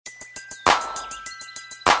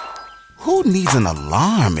Who needs an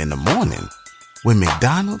alarm in the morning when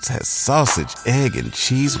McDonald's has sausage, egg, and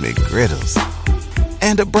cheese McGriddles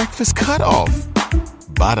and a breakfast cutoff?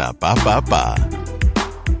 Ba-da-ba-ba-ba.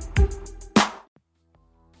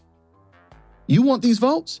 You want these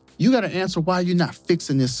votes? You got to answer why you're not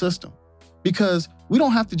fixing this system. Because we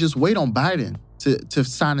don't have to just wait on Biden to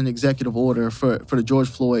sign an executive order for the George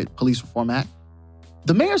Floyd Police Reform Act.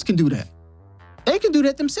 The mayors can do that. They can do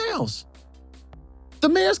that themselves. The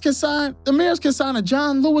mayors can sign a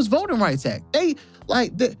John Lewis Voting Rights Act.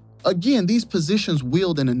 Again, these positions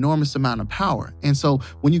wield an enormous amount of power. And so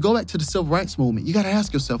when you go back to the civil rights movement, you got to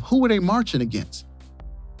ask yourself, who were they marching against?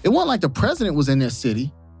 It wasn't like the president was in their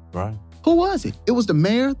city. Right. Who was it? It was the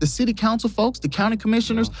mayor, the city council folks, the county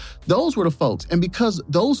commissioners. Yeah. Those were the folks. And because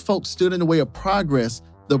those folks stood in the way of progress,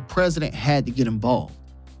 the president had to get involved.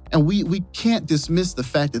 And we can't dismiss the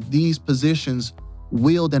fact that these positions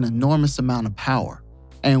wield an enormous amount of power.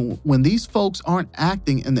 And when these folks aren't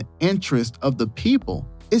acting in the interest of the people,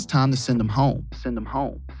 it's time to send them home. Send them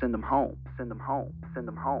home. Send them home. Send them home. Send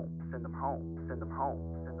them home. Send them home. Send them home. Send them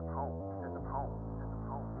home. Send them home. Send them home.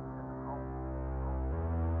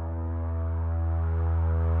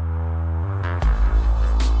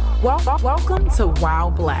 Welcome to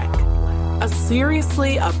Wow Black, a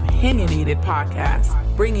seriously opinionated podcast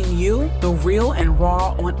bringing you the real and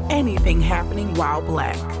raw on anything happening while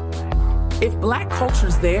Black. If Black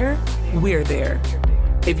culture's there, we're there.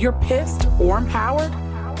 If you're pissed or empowered,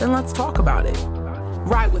 then let's talk about it.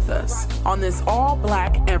 Ride with us on this all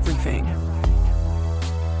Black everything.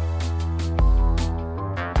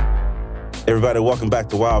 Everybody, welcome back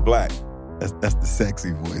to Wild Black. That's the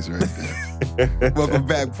sexy voice right there. Welcome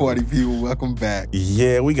back, party people. Welcome back.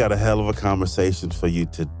 Yeah, we got a hell of a conversation for you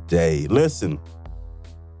today. Listen,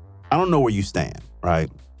 I don't know where you stand, right?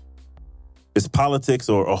 Is politics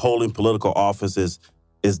or holding political offices,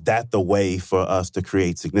 is that the way for us to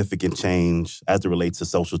create significant change as it relates to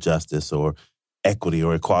social justice or equity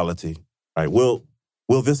or equality? Right? Will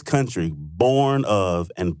this country, born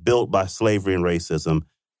of and built by slavery and racism,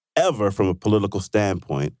 ever from a political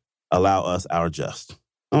standpoint, allow us our just?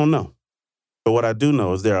 I don't know. But what I do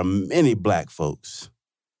know is there are many Black folks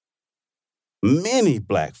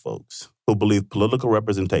who believe political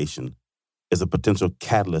representation is a potential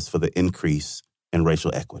catalyst for the increase in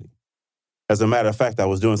racial equity. As a matter of fact, I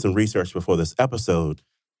was doing some research before this episode,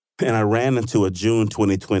 and I ran into a June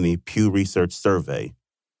 2020 Pew Research survey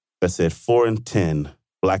that said 4 in 10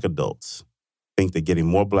 Black adults think that getting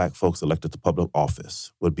more Black folks elected to public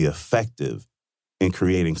office would be effective in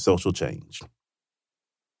creating social change.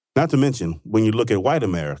 Not to mention, when you look at white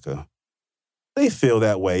America, they feel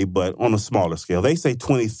that way, but on a smaller scale. They say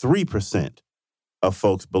 23% of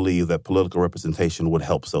folks believe that political representation would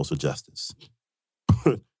help social justice.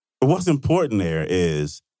 But what's important there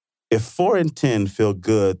is if 4 in 10 feel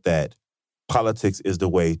good that politics is the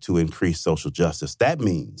way to increase social justice, that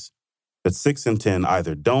means that 6 in 10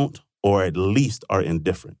 either don't or at least are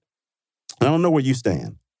indifferent. I don't know where you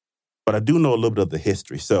stand, but I do know a little bit of the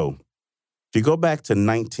history. So if you go back to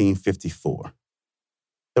 1954,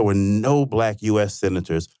 there were no Black U.S.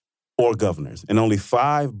 senators or governors and only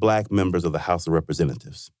 5 Black members of the House of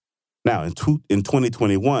Representatives. Now, in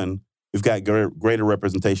 2021, we've got greater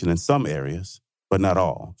representation in some areas, but not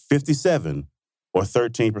all. 57 or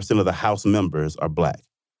 13% of the House members are Black.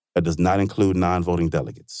 That does not include non-voting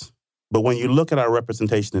delegates. But when you look at our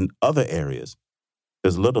representation in other areas,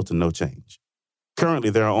 there's little to no change. Currently,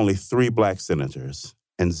 there are only 3 Black senators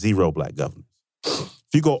and 0 Black governors. If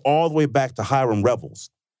you go all the way back to Hiram Revels,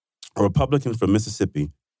 a Republican from Mississippi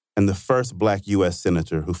and the first Black U.S.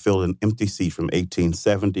 senator who filled an empty seat from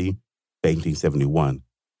 1870 to 1871,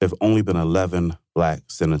 there have only been 11 Black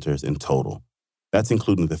senators in total. That's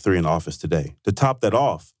including the 3 in office today. To top that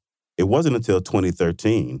off, it wasn't until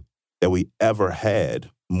 2013 that we ever had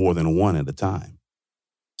more than 1 at a time.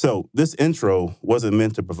 So this intro wasn't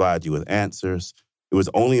meant to provide you with answers. It was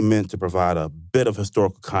only meant to provide a bit of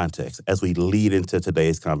historical context as we lead into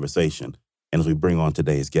today's conversation and as we bring on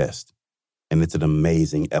today's guest. And it's an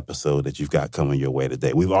amazing episode that you've got coming your way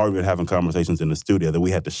today. We've already been having conversations in the studio that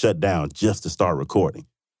we had to shut down just to start recording.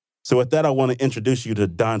 So with that, I want to introduce you to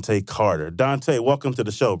Dontaye Carter. Dontaye, welcome to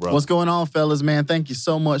the show, bro. What's going on, fellas, man? Thank you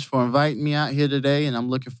so much for inviting me out here today, and I'm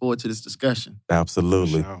looking forward to this discussion.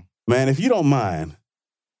 Absolutely. Sure. Man, if you don't mind,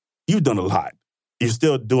 you've done a lot. You're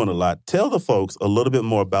still doing a lot. Tell the folks a little bit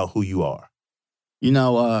more about who you are. You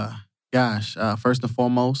know, first and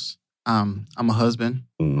foremost, I'm a husband.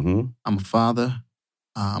 Mm-hmm. I'm a father.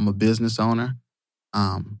 I'm a business owner.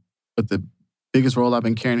 But the biggest role I've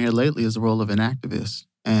been carrying here lately is the role of an activist.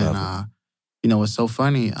 And, it's so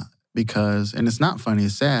funny. because, and it's not funny,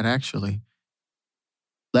 it's sad actually.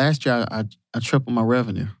 Last year, I tripled my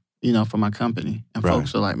revenue, for my company. And Right.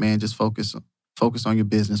 folks are like, man, just focus on your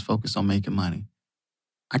business, focus on making money.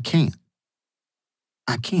 I can't.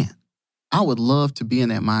 I would love to be in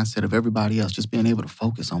that mindset of everybody else, just being able to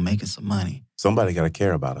focus on making some money. Somebody got to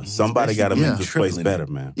care about us. Somebody got to make this place better,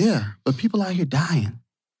 man. Yeah, but people out here dying.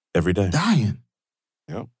 Every day. Dying.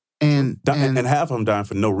 Yep. And half of them dying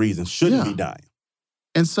for no reason. Shouldn't be dying.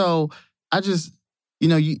 And so I just,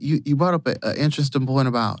 you brought up an interesting point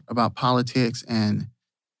about politics, and,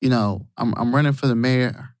 I'm running for the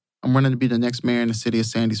mayor. I'm running to be the next mayor in the city of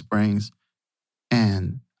Sandy Springs.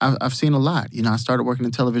 And I've seen a lot. I started working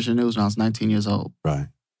in television news when I was 19 years old. Right.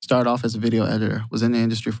 Started off as a video editor, was in the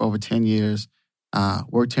industry for over 10 years,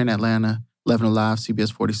 worked here in Atlanta, 11 Alive,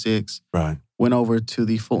 CBS 46. Right. Went over to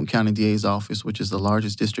the Fulton County DA's office, which is the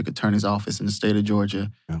largest district attorney's office in the state of Georgia,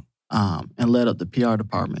 and led up the PR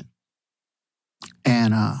department.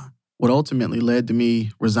 And what ultimately led to me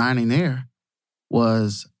resigning there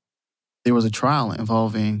was there was a trial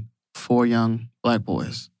involving 4 young Black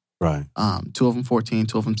boys. Right. 2 of them 14,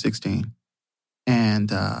 2 of them 16.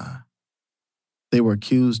 And they were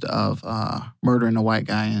accused of murdering a white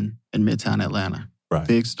guy in Midtown Atlanta. Right.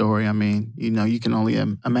 Big story. I mean, you can only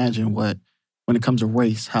imagine when it comes to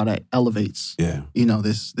race, how that elevates,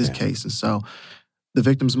 this case. And so the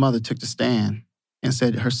victim's mother took the stand and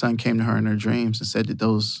said her son came to her in her dreams and said that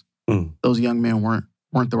those young men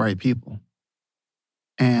weren't the right people.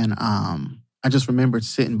 And I just remembered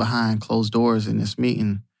sitting behind closed doors in this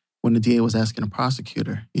meeting when the DA was asking the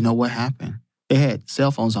prosecutor, what happened? They had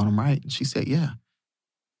cell phones on them, right? And she said, yeah.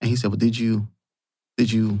 And he said, well, did you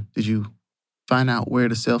find out where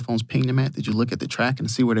the cell phones pinged them at? Did you look at the track and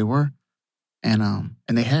see where they were? And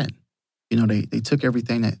they had. They took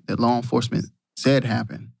everything that law enforcement said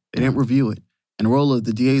happened. They didn't review it. And the role of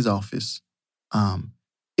the DA's office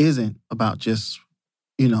isn't about just,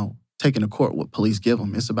 taking to court what police give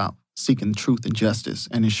them. It's about seeking truth and justice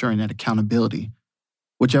and ensuring that accountability,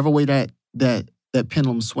 whichever way that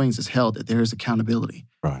pendulum swings, is held, that there is accountability.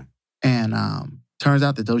 Right. And turns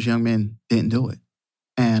out that those young men didn't do it.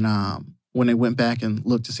 And when they went back and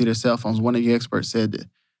looked to see their cell phones, one of the experts said that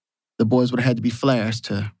the boys would have had to be flashed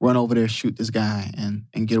to run over there, shoot this guy,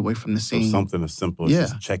 and get away from the scene. So something as simple as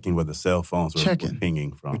just checking where the cell phones were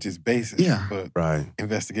pinging from. Which is basic. Yeah. But right.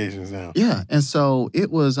 Investigations now. Yeah. And so it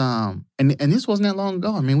was, and this wasn't that long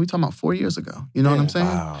ago. I mean, we're talking about 4 years ago. You know what I'm saying?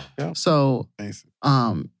 Wow. Yep. So Basic.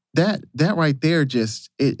 that right there just,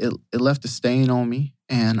 it left a stain on me.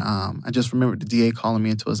 And I just remember the DA calling me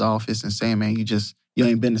into his office and saying, man, you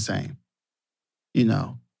ain't been the same.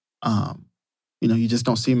 You just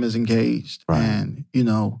don't seem as engaged. Right. And,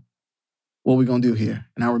 what we going to do here?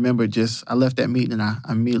 And I remember I left that meeting and I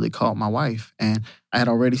immediately called my wife. And I had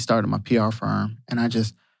already started my PR firm. And I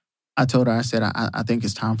told her, I said, I think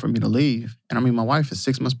it's time for me to leave. And I mean, my wife is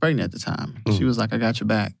 6 months pregnant at the time. She was like, I got your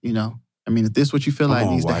back, I mean, if this is what you feel like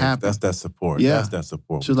needs to happen. That's that support. Yeah. That's that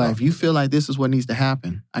support. She was like, if you feel like this is what needs to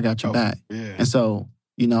happen, I got your back. Yeah. And so,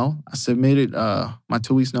 I submitted my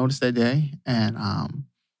 2 weeks notice that day. And,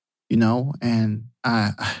 and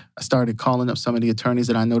I started calling up some of the attorneys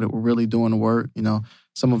that I know that were really doing the work.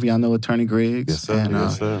 Some of y'all know Attorney Griggs. Yes, sir. And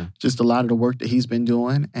Yes, sir. just a lot of the work that he's been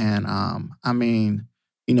doing. And, I mean,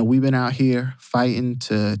 we've been out here fighting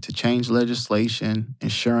to change legislation,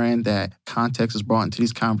 ensuring that context is brought into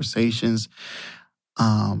these conversations.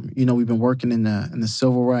 We've been working in the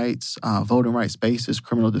civil rights, voting rights spaces,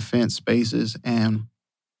 criminal defense spaces, and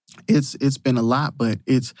it's been a lot, but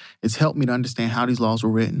it's helped me to understand how these laws were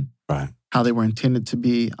written, right, how they were intended to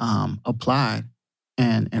be applied,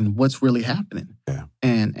 and what's really happening. Yeah.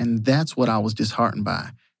 And that's what I was disheartened by.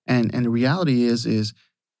 And the reality is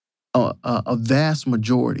a vast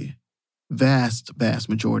majority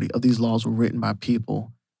of these laws were written by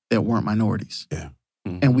people that weren't minorities. Yeah.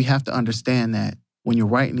 Mm-hmm. And we have to understand that when you're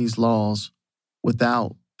writing these laws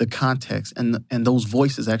without the context and those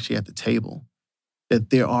voices actually at the table, that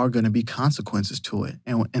there are going to be consequences to it.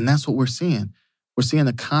 And that's what we're seeing. We're seeing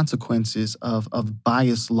the consequences of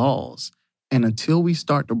biased laws. And until we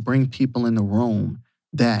start to bring people in the room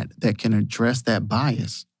that can address that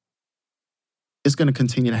bias, it's going to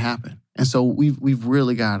continue to happen. And so we've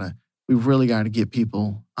really got to get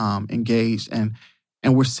people engaged, and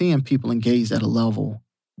we're seeing people engaged at a level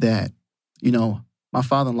that, my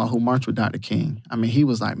father-in-law who marched with Dr. King, I mean, he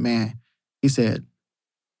was like, man, he said,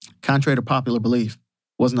 contrary to popular belief,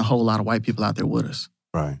 wasn't a whole lot of white people out there with us.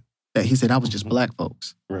 Right. That he said, I was just black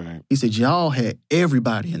folks. Right. He said, y'all had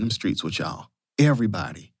everybody in them streets with y'all.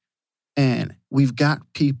 Everybody. And we've got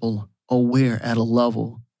people aware at a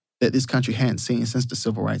level that this country hadn't seen since the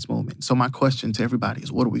Civil Rights Movement. So my question to everybody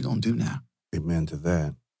is, what are we going to do now? Amen to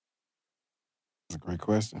that. That's a great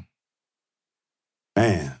question.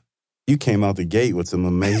 Man, you came out the gate with some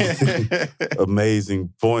amazing,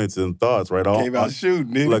 amazing points and thoughts, right? Came out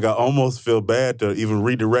shooting, didn't Like, I almost feel bad to even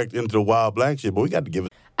redirect into the wild black shit, but we got to give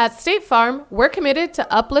it. At State Farm, we're committed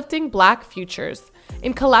to uplifting Black futures.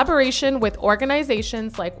 In collaboration with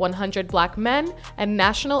organizations like 100 Black Men and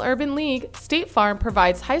National Urban League, State Farm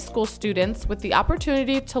provides high school students with the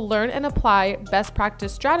opportunity to learn and apply best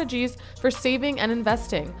practice strategies for saving and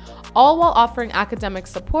investing, all while offering academic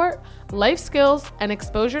support, life skills, and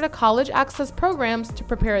exposure to college access programs to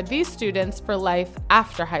prepare these students for life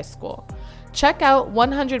after high school. Check out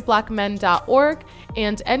 100blackmen.org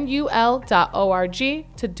and nul.org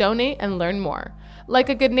to donate and learn more. Like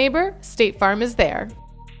a good neighbor, State Farm is there.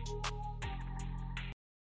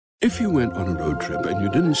 If you went on a road trip and you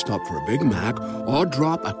didn't stop for a Big Mac or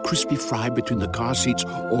drop a crispy fry between the car seats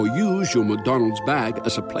or use your McDonald's bag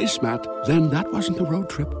as a placemat, then that wasn't a road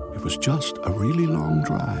trip. It was just a really long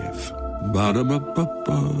drive.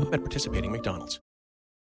 Ba-da-ba-ba-ba. At participating McDonald's.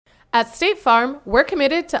 At State Farm, we're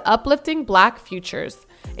committed to uplifting Black futures.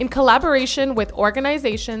 In collaboration with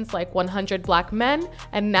organizations like 100 Black Men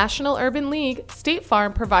and National Urban League, State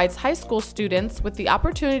Farm provides high school students with the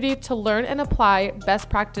opportunity to learn and apply best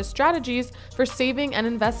practice strategies for saving and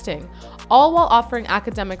investing, all while offering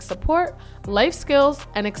academic support, life skills,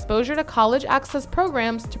 and exposure to college access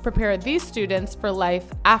programs to prepare these students for life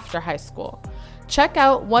after high school. Check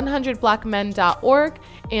out 100blackmen.org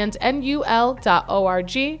and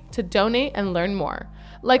nul.org to donate and learn more.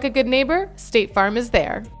 Like a good neighbor, State Farm is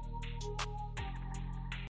there.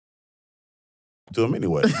 To him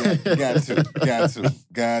anyway. Got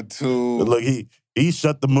to. But look, he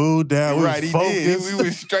shut the mood down. We Right, was he focused. did. We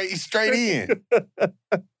was straight in.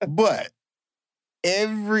 But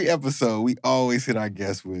every episode, we always hit our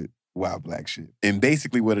guests with wild black shit. And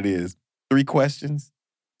basically what it is, 3 questions,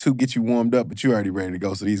 2 get you warmed up, but you're already ready to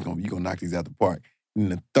go. So you're gonna knock these out the park.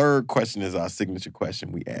 And the third question is our signature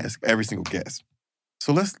question we ask every single guest.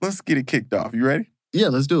 So let's get it kicked off. You ready? Yeah,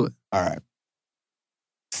 let's do it. All right.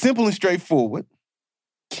 Simple and straightforward.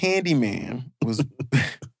 Candyman was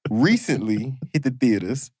recently hit the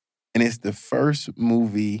theaters, and it's the first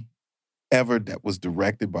movie ever that was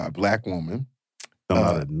directed by a Black woman.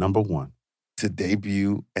 At number 1. To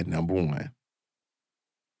debut at number 1.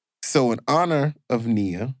 So in honor of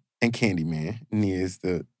Nia and Candyman, Nia is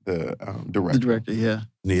the director. The director, yeah.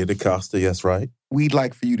 Nia DaCosta, yes, right? We'd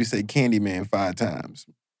like for you to say Candyman 5 times.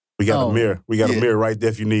 We got a mirror. We got a mirror right there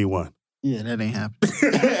if you need one. Yeah, that ain't happening.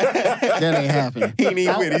 That ain't happening. He ain't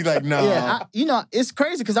even with it. He's like, nah. Yeah, it's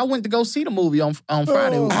crazy because I went to go see the movie on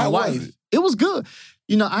Friday with my how wife. was it? It was good.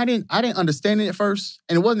 I didn't understand it at first,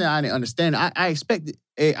 and it wasn't that I didn't understand it. I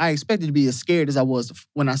expected to be as scared as I was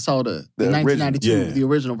when I saw the 1992, original. the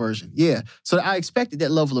original version. Yeah, so I expected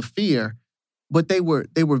that level of fear, but they were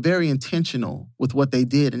very intentional with what they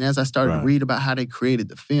did. And as I started to read about how they created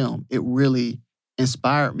the film, it really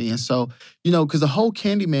inspired me. And so, because the whole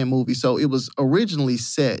Candyman movie, so it was originally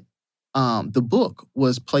set. The book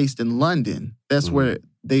was placed in London. That's where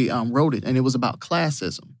they wrote it, and it was about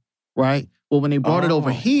classism, right? Well, when they brought it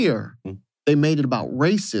over here, they made it about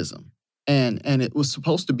racism. And it was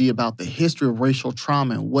supposed to be about the history of racial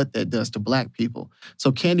trauma and what that does to Black people.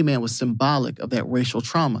 So Candyman was symbolic of that racial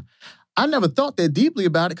trauma. I never thought that deeply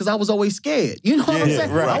about it because I was always scared. You know what I'm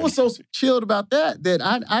saying? Right. I was so chilled about that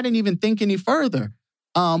I didn't even think any further.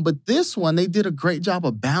 But this one, they did a great job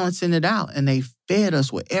of balancing it out, and they fed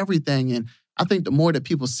us with everything. And I think the more that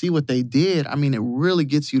people see what they did, it really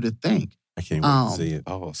gets you to think. I can't wait to see it.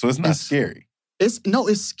 Oh, so it's not scary. It's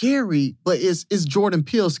scary, but it's Jordan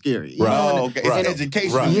Peele scary. You Right. know? Okay. It's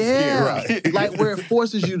educational. Right. Yeah. Scary. Right. Like where it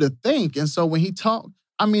forces you to think. And so when he talked,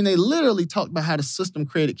 they literally talked about how the system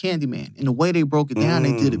created Candyman. And the way they broke it down,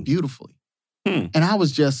 they did it beautifully. And I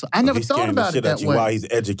was just, I never thought about it that way. While he's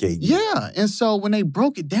educating you. Yeah. And so when they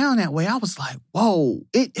broke it down that way, I was like, whoa,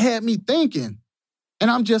 it had me thinking. And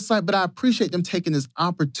I'm just like, but I appreciate them taking this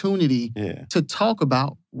opportunity to talk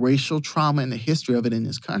about racial trauma and the history of it in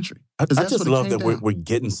this country. I just love that we're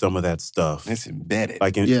getting some of that stuff. It's embedded.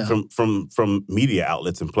 Like from media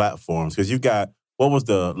outlets and platforms. Because you got, what was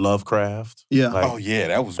the Lovecraft? Yeah. Like,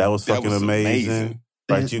 that was fucking amazing.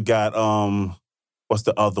 Right, you got, what's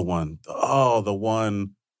the other one? Oh, the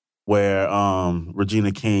one where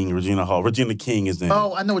Regina King is in.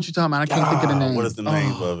 Oh, I know what you're talking about. I can't think of the name. What is the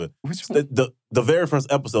name of it? Which one? The very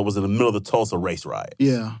first episode was in the middle of the Tulsa race riots.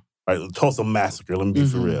 Yeah. Right, the Tulsa massacre. Let me be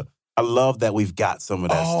for real. I love that we've got some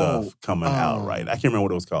of that stuff coming out. Right, I can't remember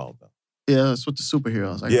what it was called though. Yeah, it's with the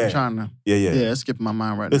superheroes. Like, Yeah. I'm trying to... Yeah. Yeah, it's skipping my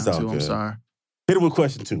mind right It's now, all too. I'm good. sorry. Hit it with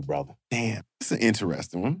question 2, brother. Damn, this is an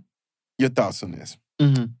interesting one. Your thoughts on this?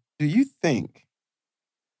 Mm-hmm. Do you think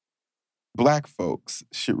Black folks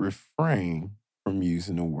should refrain from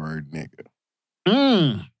using the word nigga?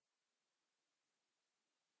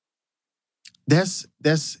 That's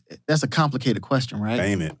a complicated question, right?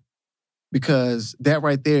 Ain't it? Because that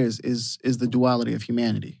right there is the duality of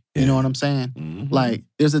humanity. You know what I'm saying? Mm-hmm. Like,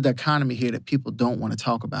 there's a dichotomy here that people don't want to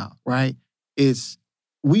talk about, right?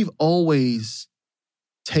 We've always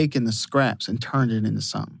taken the scraps and turned it into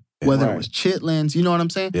something. Whether it was chitlins, you know what I'm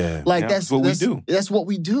saying? Yeah. Like, that's what we do. That's what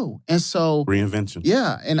we do. And so... Reinvention.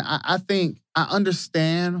 Yeah, and I think I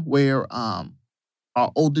understand where our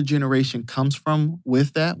older generation comes from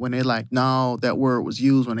with that, when they're like, no, that word was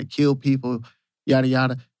used when it killed people, yada,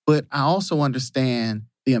 yada. But I also understand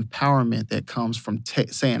the empowerment that comes from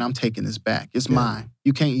saying, I'm taking this back. It's mine.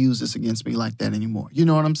 You can't use this against me like that anymore. You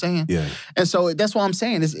know what I'm saying? Yeah. And so that's what I'm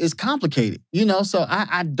saying. It's complicated, you know? So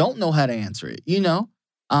I don't know how to answer it, you know?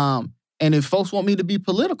 And if folks want me to be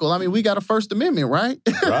political, I mean, we got a First Amendment, right?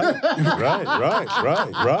 Right.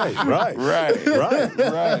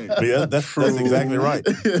 Yeah, that's exactly right.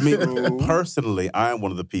 I mean, personally, I am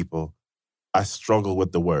one of the people, I struggle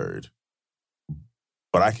with the word,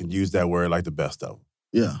 but I can use that word like the best of them.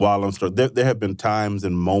 Yeah. While I'm struggling, there have been times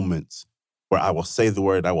and moments where I will say the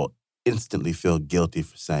word, I will instantly feel guilty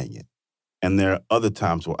for saying it. And there are other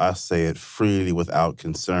times where I say it freely without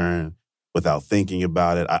concern, without thinking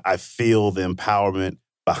about it. I feel the empowerment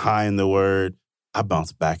behind the word. I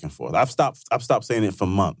bounce back and forth. I've stopped saying it for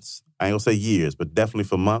months. I ain't gonna say years, but definitely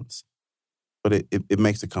for months. But it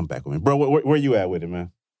makes it come back with me. Bro, where you at with it,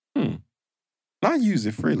 man? I use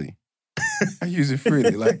it freely. I use it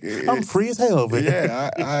freely. Like, I'm free as hell over here.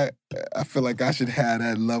 Yeah, I feel like I should have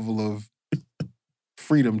that level of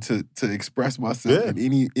freedom to express myself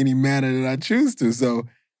in any manner that I choose to. So,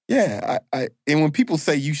 yeah, and when people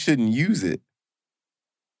say you shouldn't use it,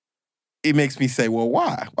 it makes me say, well,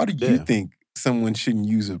 why? Why do you think someone shouldn't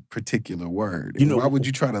use a particular word? You know, why would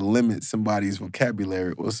you try to limit somebody's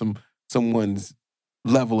vocabulary or someone's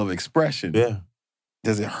level of expression? Yeah.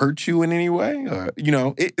 Does it hurt you in any way? Or, you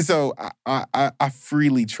know, so I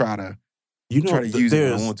freely try to use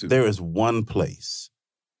it when I want to. There is one place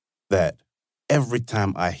that every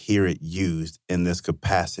time I hear it used in this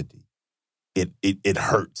capacity, it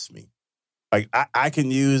hurts me. Like, I can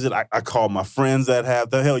use it. I call my friends that have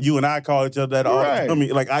the hell. You and I call each other that all the time. I mean,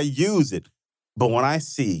 like, I use it. But when I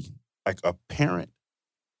see, like, a parent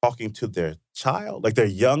talking to their child, like their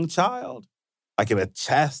young child, like in a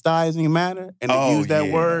chastising manner, and they use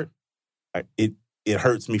that word, it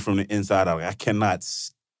hurts me from the inside out. Like, I cannot.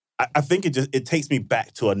 I think it takes me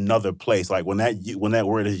back to another place. Like, when that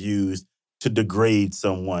word is used to degrade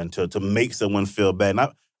someone, to make someone feel bad. And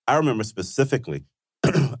I remember specifically,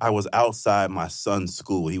 I was outside my son's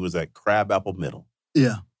school. He was at Crabapple Middle.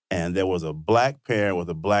 Yeah. And there was a black parent with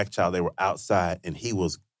a black child. They were outside, and he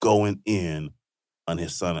was going in on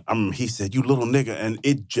his son. I remember he said, "You little nigga," and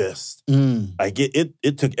it just, like,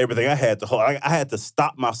 it took everything I had to hold. I had to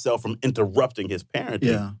stop myself from interrupting his parenting.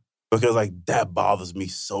 Yeah. Because, like, that bothers me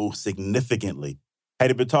so significantly. I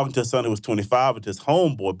had been talking to a son who was 25 with his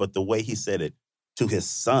homeboy, but the way he said it to his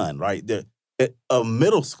son, right? A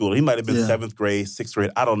middle school, he might have been 7th grade, 6th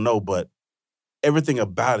grade, I don't know, but everything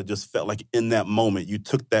about it just felt like in that moment, you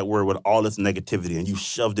took that word with all its negativity and you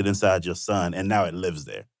shoved it inside your son, and now it lives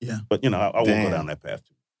there. Yeah. But, you know, I won't go down that path.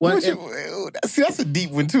 See, that's a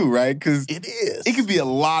deep one too, right? Because it is. It could be a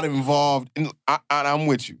lot involved, and I'm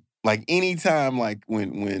with you. Like, anytime, like,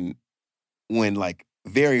 when like,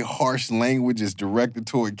 very harsh language is directed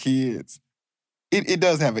toward kids, it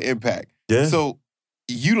does have an impact. Yeah. So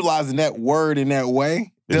utilizing that word in that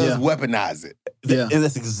way does weaponize it. Yeah. And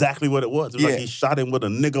that's exactly what it was. It was like he shot him with a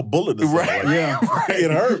nigga bullet or something. Right. Like, it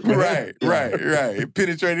hurt. Man. Right. It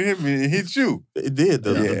penetrated him and it hit you. It did.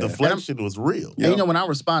 The deflection was real. And, you know, when I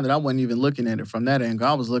responded, I wasn't even looking at it from that angle.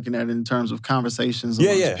 I was looking at it in terms of conversations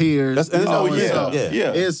amongst peers.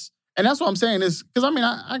 And that's what I'm saying is, because, I mean,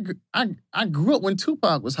 I grew up when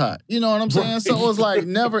Tupac was hot. You know what I'm saying? So it was like,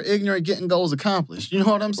 never ignorant, getting goals accomplished. You know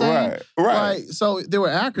what I'm saying? Right. Like, so there were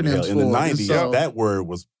acronyms in for the it. 90s, that word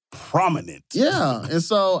was prominent. Yeah. And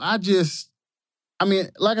so I mean,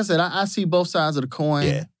 like I said, I see both sides of the coin.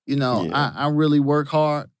 Yeah. You know, I really work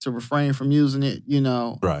hard to refrain from using it, you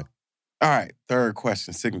know. Right. All right. Third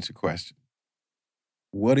question, signature question.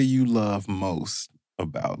 What do you love most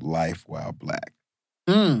about life while Black?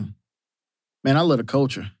 Man, I love the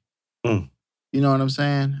culture. You know what I'm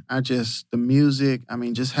saying? The music, I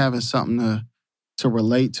mean, just having something to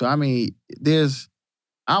relate to. I mean,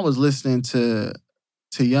 I was listening to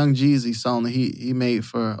Young Jeezy's song that he made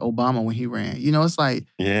for Obama when he ran. You know, it's like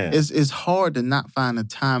it's hard to not find a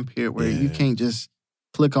time period where you can't just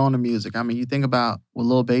click on the music. I mean, you think about what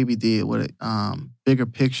Lil Baby did with it, Bigger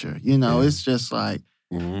Picture. You know, it's just like,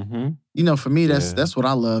 you know, for me, that's what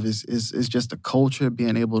I love is just the culture,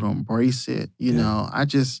 being able to embrace it. You know, I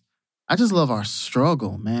just love our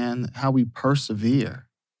struggle, man, how we persevere.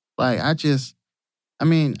 Like, I don't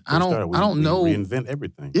know. Reinvent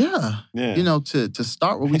everything. Yeah. You know, to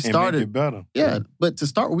start where we started. And make it better. Yeah, but to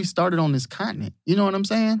start where we started on this continent. You know what I'm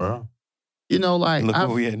saying? Bro. You know, like, look where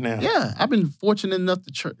we at now. Yeah, I've been fortunate enough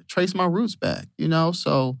to trace my roots back. You know,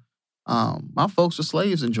 so my folks were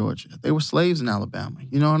slaves in Georgia. They were slaves in Alabama.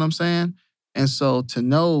 You know what I'm saying? And so to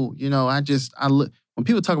know, you know, I look. When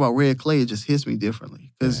people talk about red clay, it just hits me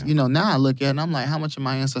differently. Because, you know, now I look at it and I'm like, how much of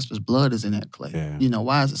my ancestors' blood is in that clay? Yeah. You know,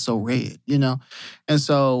 why is it so red? You know? And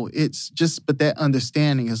so it's just, but that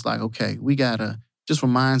understanding is like, okay, we gotta, just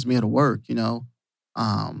reminds me of the work, you know,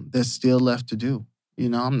 that's still left to do. You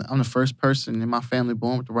know, I'm the first person in my family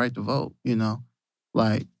born with the right to vote, you know?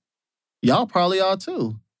 Like, y'all probably are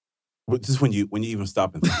too. Just when you even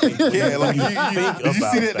stop and think. Yeah, like you think did you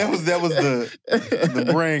about see that? That was the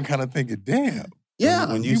brain kind of thinking, damn.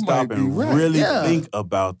 Yeah. When you stop and really think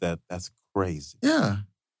about that, that's crazy. Yeah.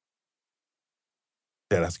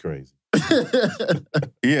 Yeah, that's crazy.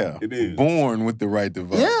 Yeah. It is. Born with the right to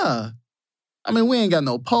vote. Yeah. I mean, we ain't got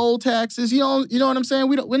no poll taxes. You know what I'm saying?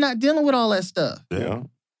 We're not dealing with all that stuff. Yeah.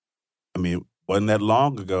 I mean, wasn't that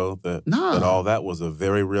long ago that all that was a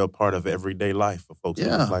very real part of everyday life for folks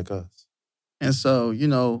that look like us. And so, you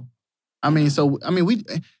know, and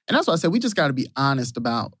that's why I said we just got to be honest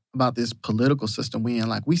about this political system we in.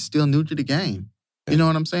 Like, we still new to the game. You know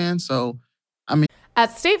what I'm saying? So, I mean.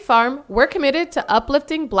 At State Farm, we're committed to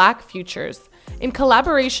uplifting Black futures. In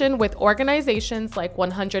collaboration with organizations like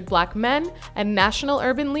 100 Black Men and National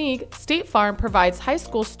Urban League, State Farm provides high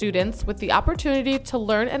school students with the opportunity to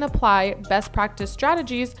learn and apply best practice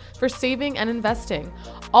strategies for saving and investing,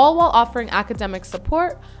 all while offering academic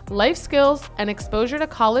support, life skills, and exposure to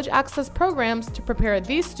college access programs to prepare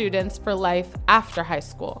these students for life after high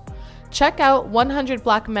school. Check out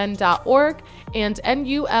 100blackmen.org and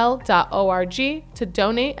nul.org to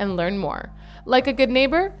donate and learn more. Like a good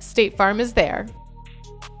neighbor, State Farm is there.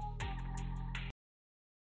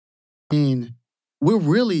 I mean,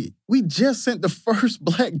 we just sent the first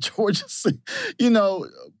Black Georgian,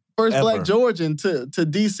 Black Georgian to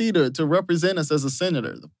D.C. to represent us as a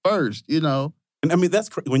senator. The first, you know. And I mean, that's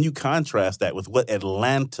when you contrast that with what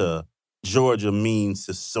Atlanta, Georgia means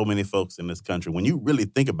to so many folks in this country. When you really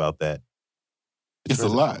think about that, it's a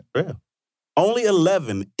lot. Yeah. Only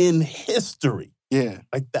 11 in history. Yeah.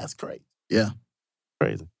 Like, that's crazy. Yeah.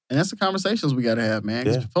 Crazy. And that's the conversations we got to have, man.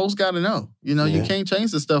 Because folks got to know. You know, you can't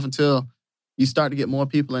change this stuff until you start to get more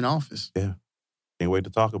people in office. Yeah. Can't wait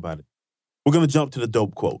to talk about it. We're going to jump to the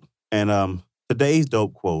dope quote. And today's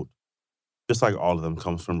dope quote, just like all of them,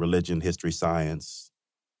 comes from religion, history, science,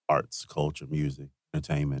 arts, culture, music,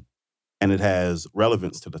 entertainment. And it has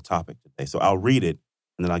relevance to the topic today. So I'll read it,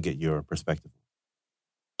 and then I'll get your perspective.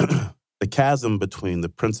 The chasm between the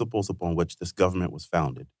principles upon which this government was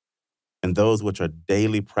founded and those which are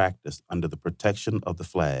daily practiced under the protection of the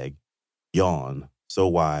flag yawn so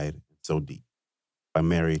wide and so deep. By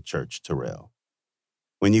Mary Church Terrell.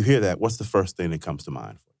 When you hear that, what's the first thing that comes to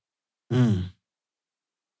mind for you?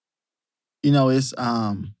 You know, it's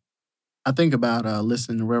I think about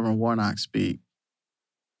listening to Reverend Warnock speak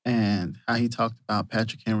and how he talked about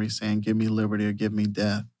Patrick Henry saying, "Give me liberty or give me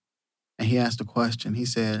death." And he asked a question. He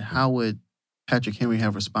said, how would Patrick Henry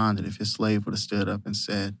have responded if his slave would have stood up and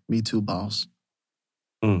said, "Me too, boss"?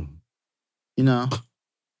 You know?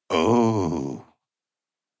 Oh.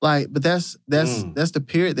 Like, but that's the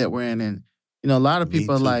period that we're in. And, you know, a lot of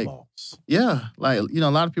people are like, boss. Yeah, like, you know,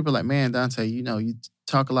 a lot of people are like, man, Dontaye, you know, you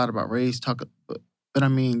talk a lot about race, but I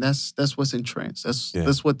mean, that's what's entrenched.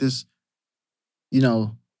 That's what this, you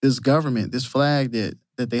know, this government, this flag that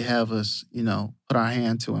they have us, you know, put our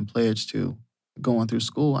hand to and pledge to going through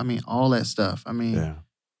school. I mean, all that stuff. I mean,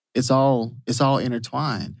 it's all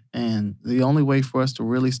intertwined. And the only way for us to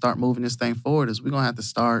really start moving this thing forward is we're going to have to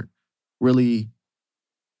start really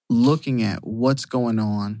looking at what's going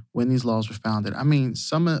on when these laws were founded. I mean,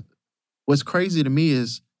 what's crazy to me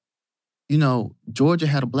is, you know, Georgia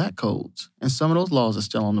had a black codes, and some of those laws are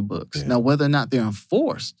still on the books. Now, whether or not they're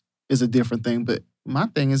enforced is a different thing, but my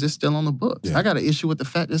thing is it's still on the books. I got an issue with the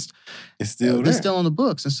fact it's still on the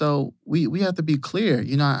books. And so we have to be clear,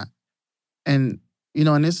 you know, and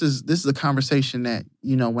this is a conversation that,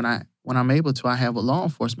 you know, when I'm able to, I have with law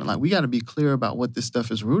enforcement. Like, we got to be clear about what this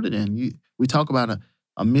stuff is rooted in. We talk about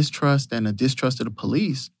a mistrust and a distrust of the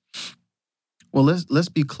police. Well, let's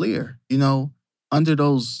be clear. Under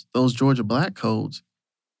those Georgia black codes,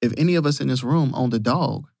 if any of us in this room owned a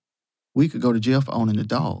dog, we could go to jail for owning a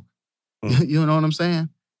dog. You know what I'm saying?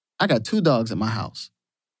 I got 2 dogs at my house.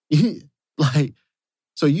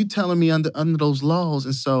 So you telling me under those laws,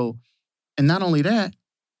 and not only that,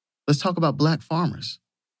 let's talk about black farmers.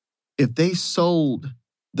 If they sold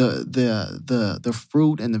the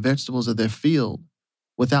fruit and the vegetables of their field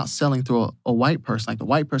without selling through a white person, like the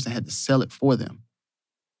white person had to sell it for them,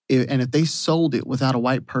 and if they sold it without a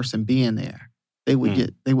white person being there, they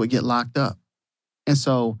would get locked up. And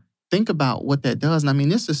so think about what that does. And I mean,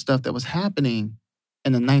 this is stuff that was happening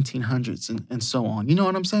in the 1900s and so on. You know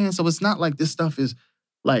what I'm saying? So it's not like this stuff is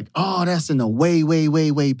like, oh, that's in the way, way,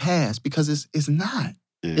 way, way past, because it's not.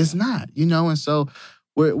 Yeah. It's not, And so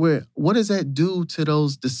what does that do to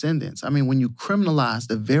those descendants? I mean, when you criminalize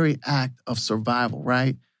the very act of survival,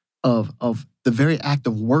 right? Of the very act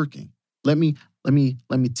of working. Let me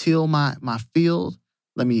till my field.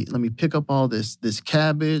 Let me pick up all this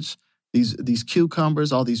cabbage, these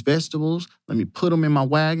cucumbers, all these vegetables. Let me put them in my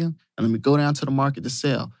wagon and let me go down to the market to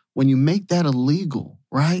sell. When you make that illegal,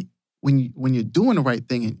 right? When you're doing the right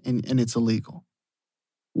thing and it's illegal,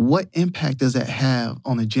 what impact does that have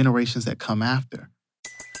on the generations that come after?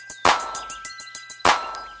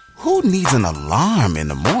 Who needs an alarm in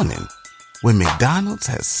the morning when McDonald's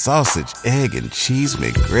has sausage, egg, and cheese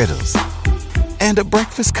McGriddles and a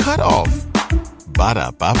breakfast cutoff?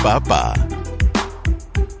 Ba-da-ba-ba-ba.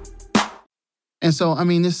 And so, I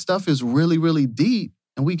mean, this stuff is really, really deep,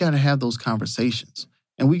 and we got to have those conversations.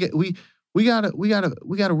 And we gotta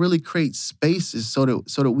really create spaces so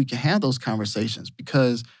that we can have those conversations.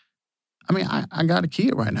 Because, I mean, I got a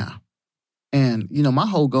kid right now, and my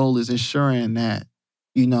whole goal is ensuring that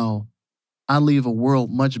I leave a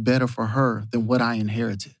world much better for her than what I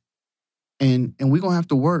inherited. And we're gonna have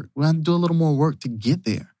to work. We're gonna have to do a little more work to get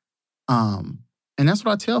there. And that's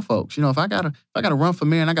what I tell folks. If I gotta run for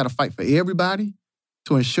mayor and I gotta fight for everybody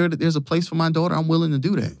to ensure that there's a place for my daughter, I'm willing to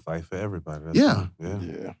do that. Fight for everybody. That's Yeah.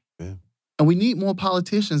 Yeah. And we need more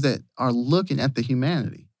politicians that are looking at the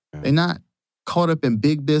humanity. Yeah. They're not caught up in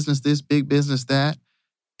big business this, big business that.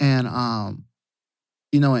 And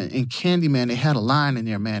in Candyman, they had a line in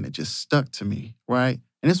there, man, that just stuck to me, right?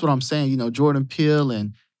 And that's what I'm saying. Jordan Peele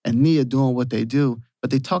and Nia doing what they do, but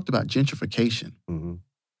they talked about gentrification. Mm-hmm.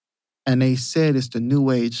 And they said it's the new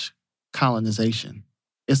age colonization.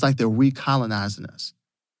 It's like they're recolonizing us.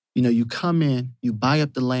 You come in, you buy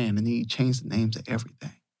up the land, and then you change the names of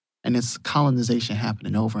everything. And it's colonization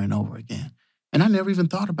happening over and over again. And I never even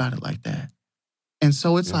thought about it like that. And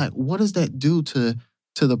so it's like, what does that do to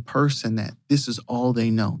the person that this is all they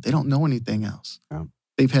know? They don't know anything else. Yeah.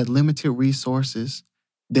 They've had limited resources.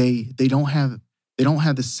 They don't have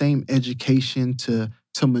the same education to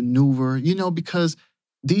maneuver, because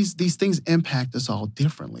these things impact us all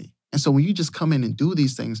differently. And so when you just come in and do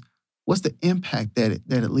these things, what's the impact that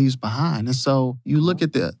it leaves behind? And so you look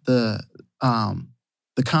at the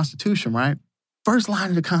Constitution, right? First line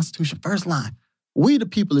of the Constitution, first line. We, the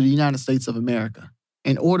people of the United States of America,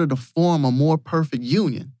 in order to form a more perfect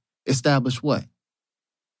union, establish what?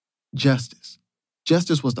 Justice.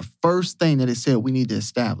 Justice was the first thing that it said we need to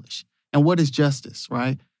establish. And what is justice,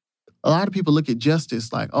 right? A lot of people look at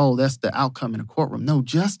justice like, oh, that's the outcome in a courtroom. No,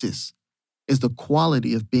 justice is the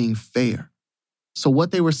quality of being fair. So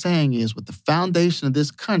what they were saying is, with the foundation of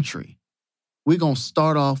this country, we're going to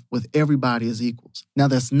start off with everybody as equals. Now,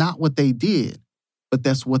 that's not what they did, but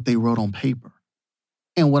that's what they wrote on paper.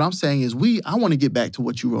 And what I'm saying is I want to get back to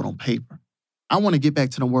what you wrote on paper. I want to get back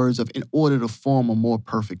to the words of in order to form a more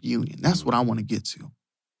perfect union. That's what I want to get to.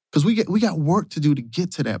 Because we got work to do to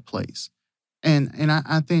get to that place. And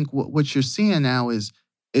I think what you're seeing now is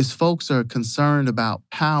folks are concerned about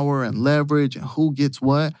power and leverage and who gets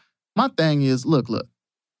what. My thing is, look,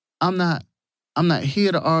 I'm not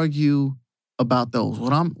here to argue about those.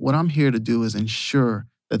 What I'm here to do is ensure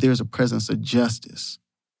that there's a presence of justice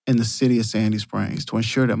in the city of Sandy Springs, to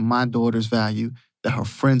ensure that my daughter's valued, that her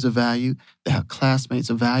friends are valued, that her classmates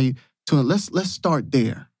are valued. Let's start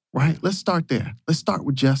there, right? Let's start there. Let's start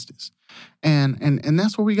with justice. And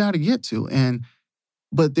that's where we got to get to.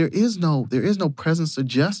 But there is no presence of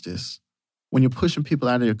justice when you're pushing people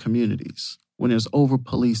out of their communities, when there's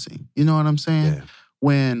over-policing. You know what I'm saying? Yeah.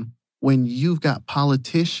 When you've got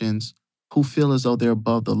politicians who feel as though they're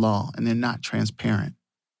above the law and they're not transparent.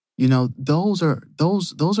 Those are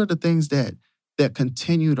the things that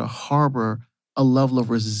continue to harbor a level of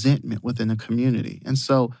resentment within the community. And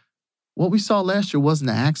so what we saw last year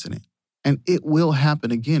wasn't an accident. And it will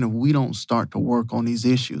happen again if we don't start to work on these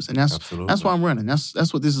issues. And that's why I'm running.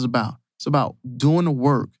 That's what this is about. It's about doing the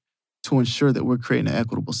work to ensure that we're creating an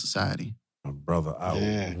equitable society. Brother,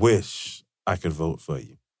 I wish I could vote for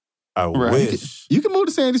you. I Right. wish. You can move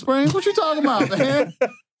to Sandy Springs. What you talking about, man?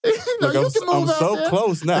 Look, I'm so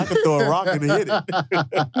close now. I can throw a rock and hit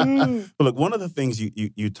it. But look, one of the things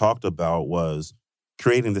you talked about was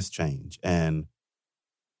creating this change. And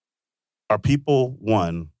are people,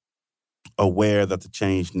 one, aware that the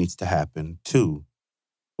change needs to happen? Two,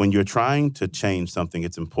 when you're trying to change something,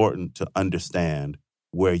 it's important to understand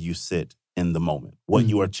where you sit in the moment, what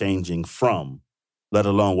you are changing from, let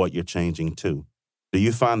alone what you're changing to. Do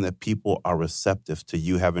you find that people are receptive to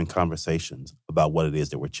you having conversations about what it is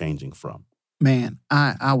that we're changing from? Man,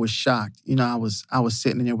 I was shocked. You know, I was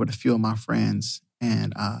sitting there with a few of my friends,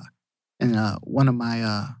 and one of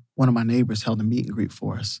my neighbors held a meet and greet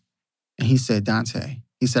for us, and he said, Dontaye,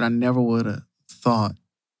 he said, I never would have thought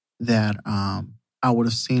that I would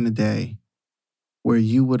have seen a day where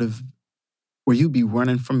you'd be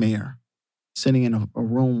running for mayor, sitting in a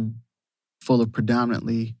room full of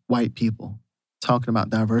predominantly white people, talking about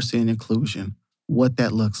diversity and inclusion, what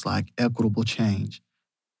that looks like, equitable change.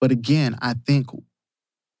 But again, I think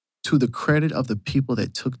to the credit of the people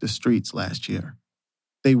that took the streets last year,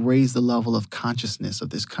 they raised the level of consciousness of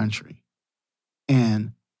this country.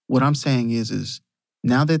 And what I'm saying is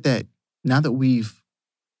now that we've,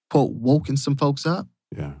 quote, woken some folks up,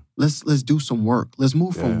 let's do some work. Let's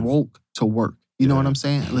move from woke to work. You know what I'm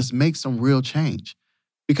saying? Let's make some real change.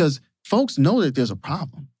 Because folks know that there's a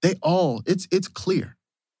problem. It's clear,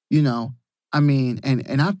 you know. I mean,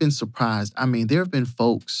 and I've been surprised. I mean, there have been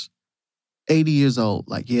folks 80 years old,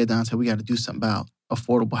 like, yeah, Dontaye, we got to do something about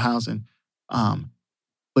affordable housing.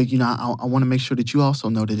 But, you know, I want to make sure that you also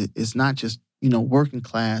know that it's not just, you know, working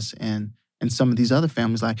class and some of these other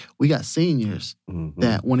families. Like, we got seniors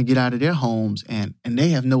that want to get out of their homes and they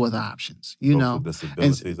have no other options, you know.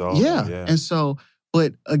 Disabilities, And so,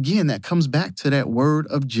 but again, that comes back to that word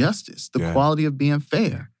of justice, the quality of being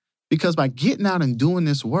fair. Because by getting out and doing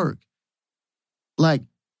this work, like,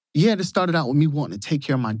 it started out with me wanting to take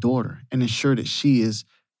care of my daughter and ensure that she is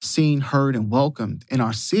seen, heard, and welcomed in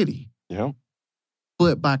our city. Yep.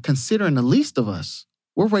 But by considering the least of us,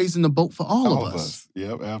 we're raising the boat for all of us.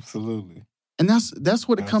 Yep, absolutely. And that's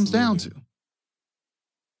what it comes down to.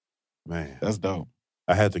 Man. That's dope.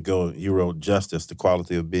 I had to go, you wrote justice, the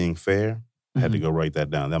quality of being fair. I had to go write that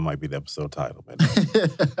down. That might be the episode title, man.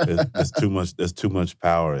 There's too much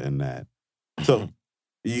power in that. So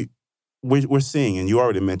we're seeing, and you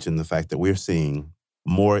already mentioned the fact that we're seeing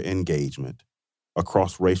more engagement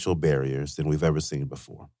across racial barriers than we've ever seen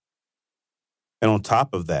before. And on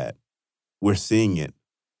top of that, we're seeing it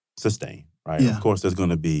sustain, right? Yeah. Of course, there's going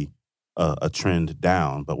to be a trend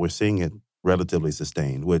down, but we're seeing it relatively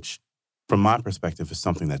sustained, which from my perspective is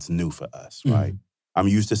something that's new for us, right? I'm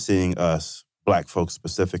used to seeing us, Black folks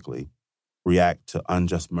specifically, react to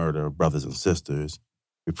unjust murder of brothers and sisters.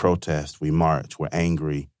 We protest, we march, we're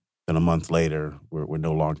angry. Then a month later, we're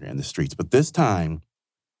no longer in the streets. But this time,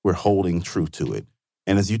 we're holding true to it.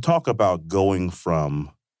 And as you talk about going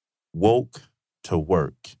from woke to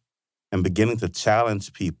work and beginning to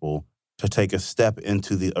challenge people to take a step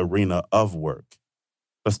into the arena of work,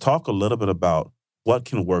 let's talk a little bit about what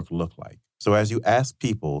can work look like. So as you ask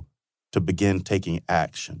people to begin taking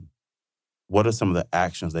action, what are some of the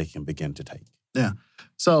actions they can begin to take? Yeah.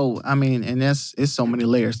 So, I mean, and it's so many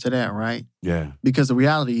layers to that, right? Yeah. Because the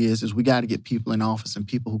reality is we got to get people in office and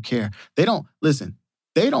people who care. They don't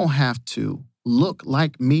have to look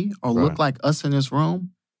like me or look like us in this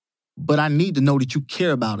room, but I need to know that you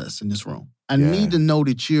care about us in this room. I need to know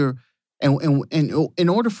that you're, and in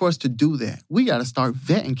order for us to do that, we got to start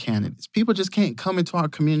vetting candidates. People just can't come into our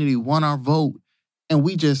community, want our vote, and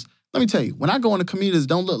we just, let me tell you, when I go into communities that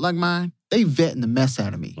don't look like mine, they vetting the mess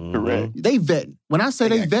out of me. Correct. They vetting. When I say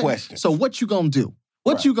they vetting, questions. So what you gonna do?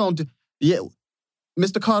 What you gonna do? Yeah,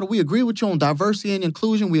 Mr. Carter, we agree with you on diversity and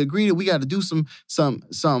inclusion. We agree that we got to do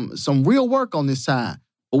some real work on this side.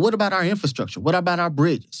 But what about our infrastructure? What about our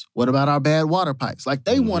bridges? What about our bad water pipes? Like,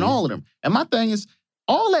 they want all of them. And my thing is,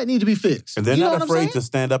 all that need to be fixed. And they're not afraid to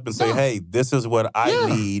stand up and say, hey, this is what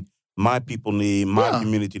I need, my people need, my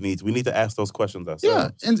community needs. We need to ask those questions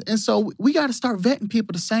ourselves. Yeah, and so we got to start vetting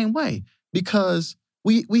people the same way, because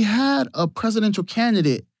we had a presidential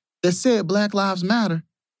candidate that said Black Lives Matter,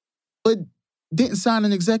 but didn't sign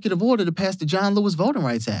an executive order to pass the John Lewis Voting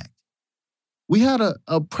Rights Act. We had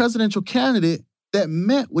a presidential candidate that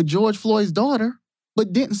met with George Floyd's daughter,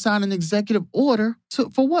 but didn't sign an executive order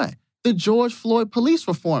for what? The George Floyd Police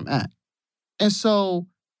Reform Act. And so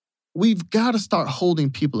we've got to start holding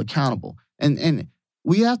people accountable. And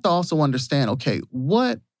we have to also understand, okay,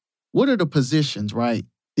 what are the positions, right?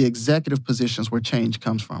 The executive positions where change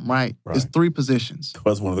comes from, right? It's 3 positions.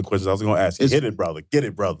 That's one of the questions I was going to ask you. Hit it, brother. Get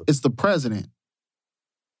it, brother. It's the president,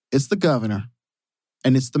 it's the governor,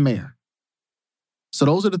 and it's the mayor. So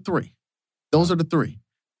those are the 3. Those are the 3.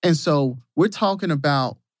 And so we're talking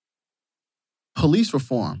about police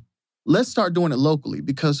reform. Let's start doing it locally,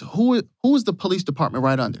 because who is the police department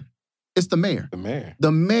right under? It's the mayor. The mayor.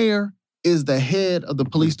 The mayor is the head of the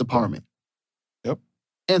police department. Yep.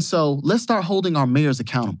 And so let's start holding our mayors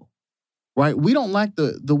accountable, right? We don't like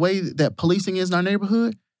the way that policing is in our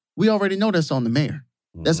neighborhood. We already know that's on the mayor.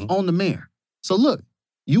 That's on the mayor. So look,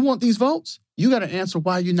 you want these votes? You got to answer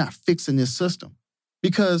why you're not fixing this system.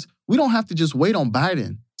 Because we don't have to just wait on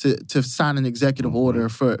Biden to sign an executive order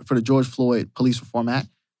for the George Floyd Police Reform Act.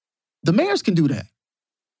 The mayors can do that.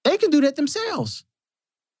 They can do that themselves.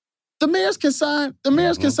 The mayors can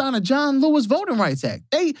sign a John Lewis Voting Rights Act.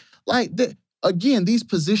 Again, these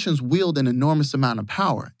positions wield an enormous amount of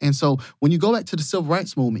power. And so when you go back to the civil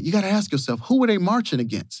rights movement, you got to ask yourself, who were they marching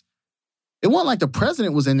against? It wasn't like the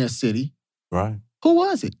president was in their city. Right. Who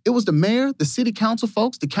was it? It was the mayor, the city council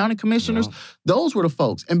folks, the county commissioners. Yeah. Those were the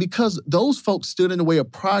folks. And because those folks stood in the way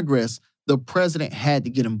of progress, the president had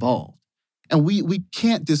to get involved. And we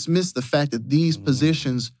can't dismiss the fact that these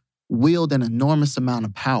positions wield an enormous amount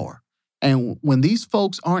of power. And when these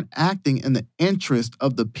folks aren't acting in the interest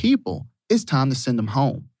of the people, it's time to send them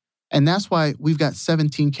home. And that's why we've got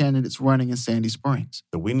 17 candidates running in Sandy Springs.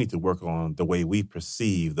 So we need to work on the way we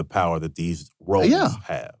perceive the power that these roles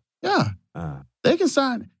have. Yeah. They can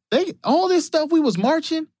sign. All this stuff we was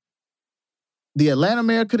marching, the Atlanta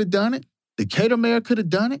mayor could have done it. Decatur mayor could have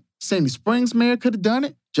done it. Sandy Springs mayor could have done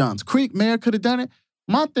it. Johns Creek mayor could have done it.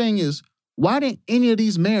 My thing is, why didn't any of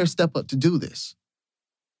these mayors step up to do this?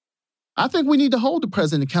 I think we need to hold the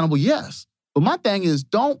president accountable, yes. But my thing is,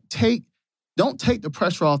 don't take the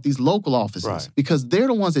pressure off these local offices, because they're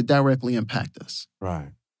the ones that directly impact us. Right.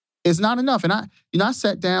 It's not enough. And I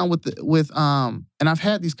sat down and I've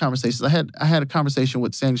had these conversations. I had a conversation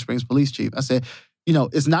with Sandy Springs police chief. I said,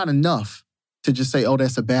 it's not enough to just say, oh,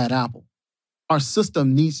 that's a bad apple. Our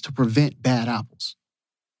system needs to prevent bad apples.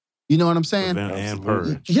 You know what I'm saying? Prevent and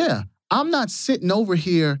purge. Yeah. I'm not sitting over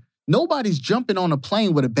here. Nobody's jumping on a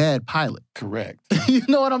plane with a bad pilot. Correct. You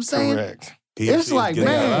know what I'm saying? Correct. It's like,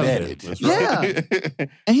 man, yeah.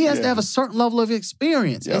 And he has to have a certain level of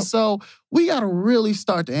experience. Yep. And so we got to really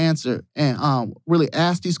start to answer and really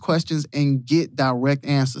ask these questions and get direct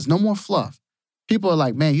answers. No more fluff. People are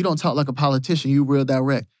like, man, you don't talk like a politician. You real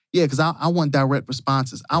direct. Yeah, because I want direct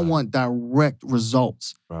responses. I want direct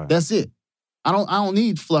results. Right. That's it. I don't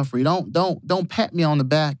need fluffery. Don't pat me on the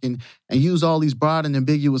back and use all these broad and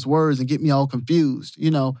ambiguous words and get me all confused.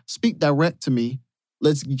 Speak direct to me.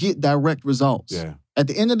 Let's get direct results. Yeah. At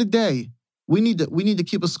the end of the day, we need to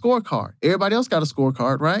keep a scorecard. Everybody else got a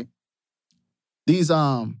scorecard, right? These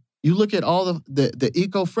you look at all the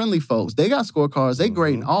eco-friendly folks. They got scorecards. They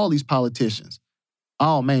grading all these politicians.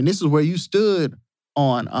 Oh man, this is where you stood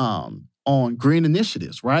on green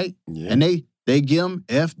initiatives, right? Yeah. And they give them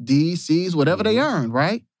F, D, C's, whatever they earned,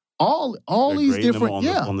 right? All these different,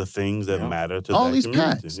 on the things that matter to all that these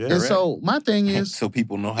community. packs. Yeah. And so my thing is, so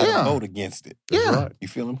people know how to vote against it. That's right. You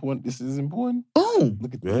feel important? This is important. Boom.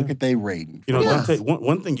 Look at they rating.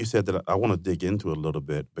 One thing you said that I want to dig into a little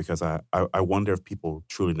bit, because I wonder if people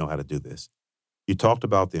truly know how to do this. You talked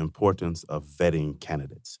about the importance of vetting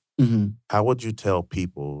candidates. Mm-hmm. How would you tell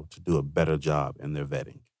people to do a better job in their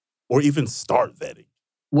vetting, or even start vetting?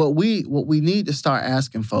 What we need to start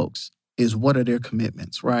asking folks is, what are their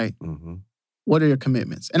commitments, right? Mm-hmm. What are their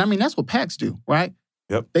commitments? And I mean, that's what PACs do, right?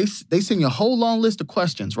 Yep. They send you a whole long list of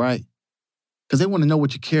questions, right? Because they want to know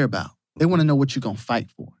what you care about. They want to know what you're going to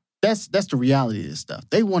fight for. That's the reality of this stuff.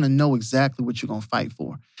 They want to know exactly what you're going to fight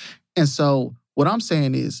for. And so what I'm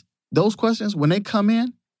saying is, those questions, when they come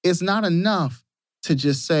in, it's not enough to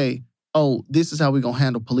just say, oh, this is how we're going to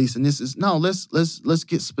handle police. And let's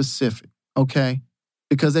get specific, okay?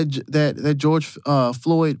 Because that George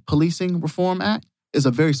Floyd Policing Reform Act is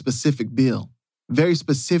a very specific bill, very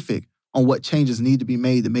specific on what changes need to be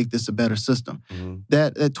made to make this a better system. Mm-hmm.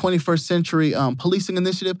 That 21st Century Policing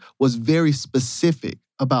Initiative was very specific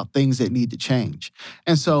about things that need to change.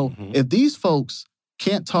 And so if these folks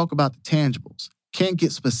can't talk about the tangibles, can't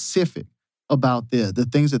get specific about the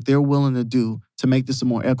things that they're willing to do to make this a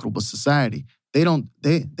more equitable society, they don't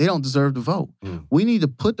deserve to vote. Mm. We need to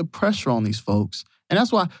put the pressure on these folks. And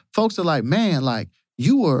that's why folks are like, because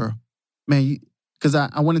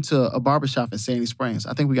I went into a barbershop in Sandy Springs.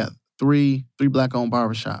 I think we got three Black-owned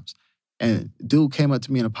barbershops. And dude came up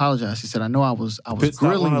to me and apologized. He said, I know I was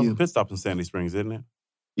grilling you. Pit stop in Sandy Springs, isn't it?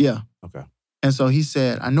 Yeah. Okay. And so he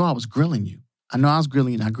said, I know I was grilling you. I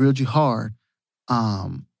grilled you hard.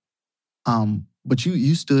 But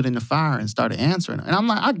you stood in the fire and started answering. And I'm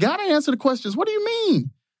like, I gotta answer the questions. What do you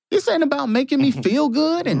mean? This ain't about making me feel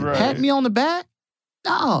good and pat me on the back.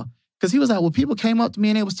 No. Because he was like, well, people came up to me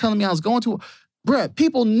and they was telling me I was going to. Bruh,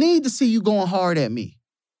 people need to see you going hard at me.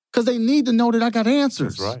 Because they need to know that I got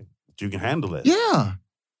answers. That's right. You can handle it. Yeah.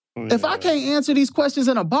 If I can't answer these questions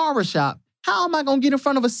in a barbershop, how am I going to get in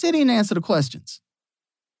front of a city and answer the questions?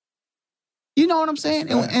 You know what I'm saying?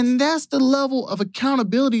 And that's the level of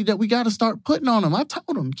accountability that we got to start putting on them. I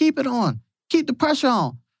told them, keep it on. Keep the pressure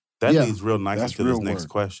on. That leads real nicely to this next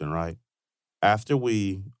question, right? After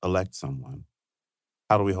we elect someone,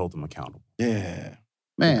 how do we hold them accountable? Yeah.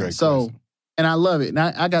 Man, so, question. And I love it. And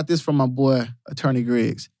I got this from my boy, Attorney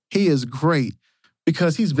Griggs. He is great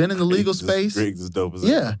because he's been in the legal space. Griggs is dope as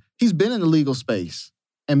Yeah, he's been in the legal space.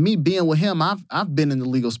 And me being with him, I've been in the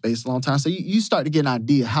legal space a long time. So you start to get an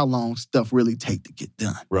idea how long stuff really take to get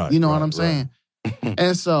done. Right. You know what I'm saying?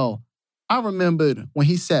 And so I remembered when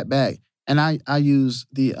he sat back and I used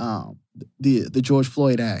the George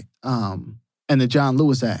Floyd Act and the John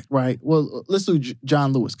Lewis Act, right? Well, let's do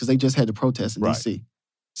John Lewis because they just had the protest in D.C.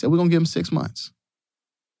 Said, we're going to give them 6 months.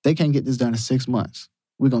 They can't get this done in 6 months.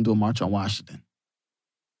 We're going to do a march on Washington.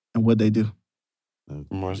 And what'd they do?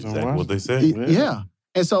 March on Washington. What they said. Yeah.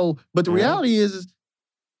 And so, but the reality is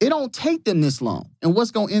it don't take them this long. And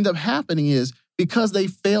what's going to end up happening is because they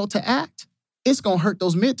failed to act, it's going to hurt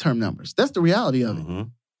those midterm numbers. That's the reality of it.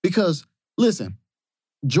 Because, listen,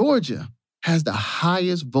 Georgia has the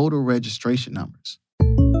highest voter registration numbers.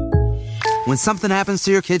 When something happens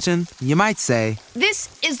to your kitchen, you might say, "This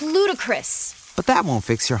is ludicrous." But that won't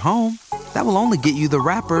fix your home. That will only get you the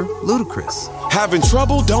rapper, Ludacris. Having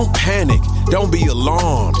trouble? Don't panic. Don't be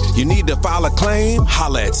alarmed. You need to file a claim?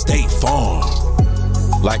 Holla at State Farm.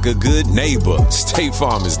 Like a good neighbor, State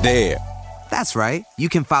Farm is there. That's right. You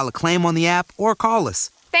can file a claim on the app or call us.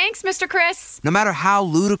 Thanks, Mr. Chris. No matter how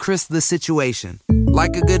ludicrous the situation,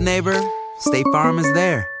 like a good neighbor, State Farm is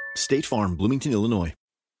there. State Farm, Bloomington, Illinois.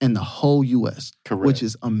 In the whole U.S., which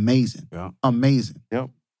is amazing. Yeah. Amazing. Yep.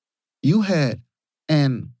 You had,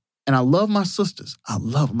 and I love my sisters. I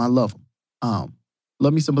love them.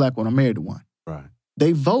 Love me some black women. I'm married to one. Right.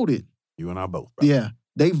 They voted. You and I both. Right? Yeah.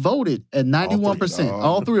 They voted at 91%.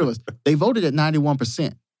 All three of us. They voted at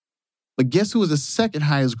 91%. But guess who was the second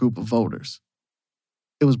highest group of voters?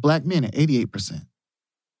 It was black men at 88%.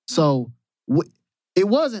 So it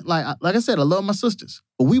wasn't like I said, I love my sisters.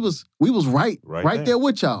 But we was right there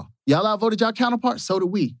with y'all. Y'all outvoted y'all counterparts, so did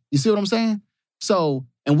we. You see what I'm saying? So,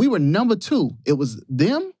 and we were number 2. It was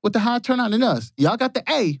them with the high turnout and us. Y'all got the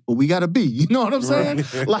A, but we got a B. You know what I'm saying?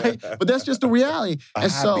 But that's just the reality. A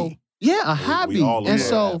high B. And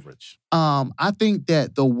so, I think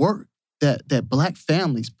that the work that black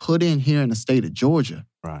families put in here in the state of Georgia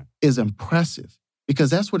is impressive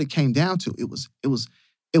because that's what it came down to.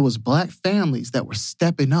 It was black families that were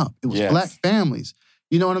stepping up. It was black families.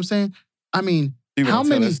 You know what I'm saying? I mean, people don't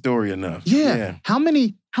tell that story enough. Yeah. How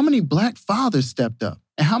many black fathers stepped up?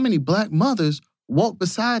 And how many black mothers walked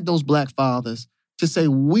beside those black fathers to say,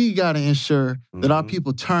 we got to ensure that our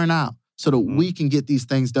people turn out so that we can get these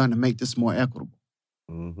things done to make this more equitable.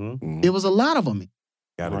 It was a lot of them.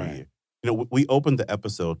 Gotta be here. You know, we opened the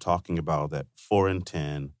episode talking about that 4 in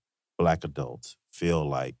 10 black adults feel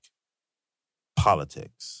like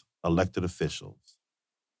politics, elected officials,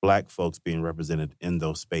 black folks being represented in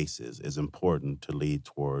those spaces is important to lead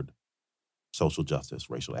toward social justice,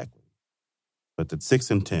 racial equity. But that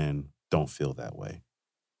 6 in 10 don't feel that way.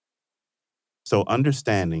 So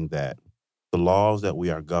understanding that the laws that we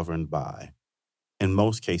are governed by, in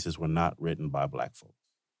most cases, were not written by black folks.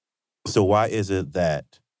 So why is it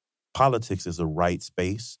that politics is the right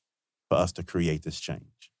space for us to create this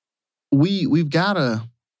change? We've got to,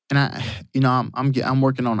 and I'm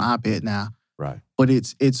working on an op-ed now. Right. But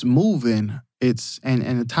it's moving. And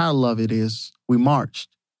the title of it is We Marched.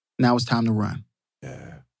 Now it's time to run.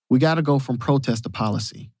 Yeah. We got to go from protest to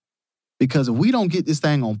policy. Because if we don't get this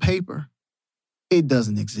thing on paper, it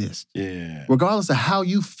doesn't exist. Yeah. Regardless of how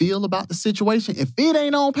you feel about the situation, if it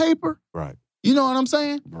ain't on paper, right. You know what I'm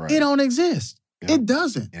saying? Right. It don't exist. Yeah. It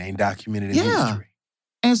doesn't. It ain't documented in history.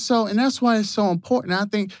 And that's why it's so important. I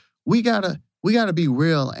think we gotta be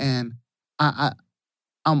real, and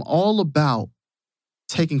I'm all about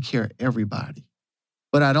taking care of everybody.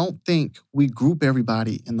 But I don't think we group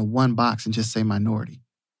everybody in the one box and just say minority.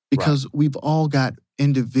 Because we've all got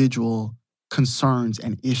individual concerns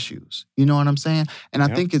and issues. You know what I'm saying? And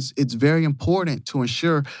I think it's very important to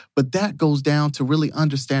ensure, but that goes down to really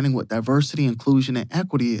understanding what diversity, inclusion, and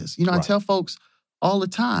equity is. You know, I tell folks all the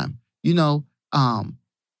time, you know,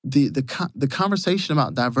 the conversation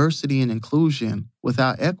about diversity and inclusion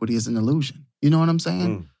without equity is an illusion. You know what I'm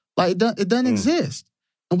saying? Like it doesn't exist.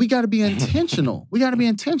 And we got to be intentional. We got to be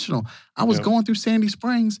intentional. I was going through Sandy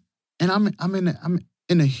Springs, and I'm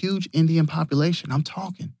in a huge Indian population. I'm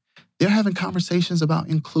talking. They're having conversations about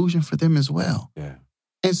inclusion for them as well. Yeah.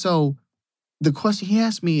 And so the question he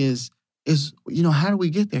asked me is, you know, how do we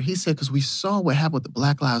get there? He said, because we saw what happened with the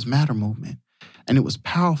Black Lives Matter movement, and it was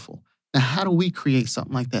powerful. Now, how do we create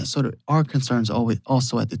something like that so that our concerns are always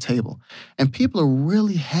also at the table? And people are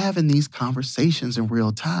really having these conversations in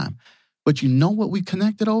real time. But you know what we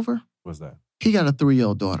connected over? What's that? He got a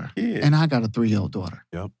 3-year-old daughter, and I got a 3-year-old daughter.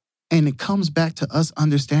 Yep. And it comes back to us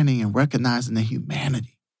understanding and recognizing the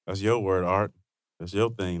humanity. That's your word, Art. That's your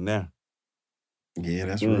thing there. Yeah,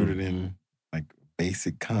 that's rooted in like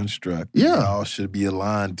basic construct. Yeah. We all should be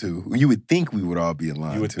aligned to. You would think we would all be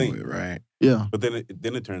aligned to it, right? Yeah. But then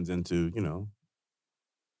it turns into, you know,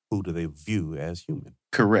 who do they view as human?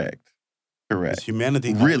 Correct. Because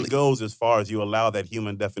humanity really goes as far as you allow that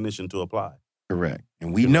human definition to apply. Correct.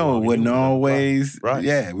 And we know it wasn't always,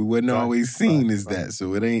 we wasn't always seen as that.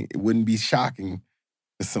 So it wouldn't be shocking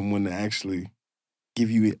for someone to actually give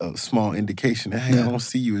you a small indication that, hey, I don't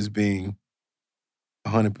see you as being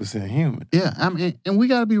 100% human. Yeah, I mean, and we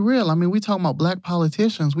got to be real. I mean, we talking about black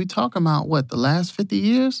politicians. We talking about, what, the last 50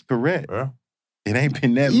 years? Correct. It ain't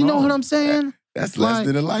been that long. You know what I'm saying? That's less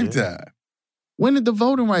than a lifetime. Yeah. When did the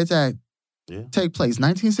Voting Rights Act take place?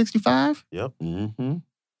 1965? Yep. Mm-hmm.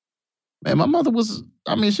 Man, my mother was,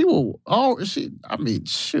 I mean, shoot.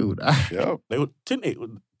 Yep. They were teenagers.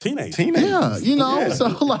 Yeah, you know, so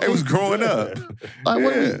like. It was growing up.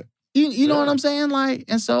 Like, you know what I'm saying? Like,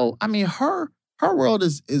 and so, I mean, her world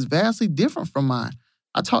is vastly different from mine.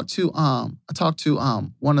 I talked to one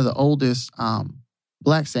of the oldest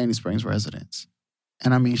Black Sandy Springs residents.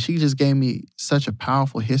 And I mean, she just gave me such a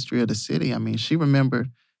powerful history of the city. I mean, she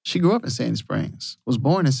grew up in Sandy Springs, was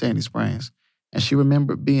born in Sandy Springs. And she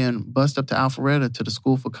remembered being bused up to Alpharetta to the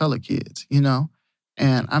school for colored kids, you know?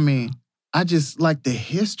 And I mean, I just like the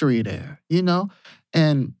history there, you know?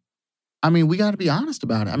 And I mean, we got to be honest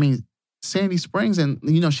about it. I mean, Sandy Springs, and,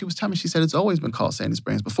 you know, she was telling me, she said it's always been called Sandy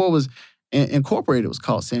Springs. Before it was incorporated, it was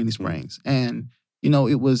called Sandy Springs. And, you know,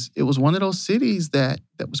 it was one of those cities that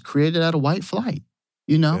was created out of white flight,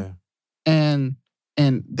 you know? Yeah.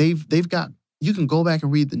 And they've got, you can go back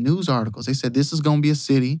and read the news articles. They said this is going to be a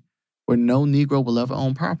city where no Negro will ever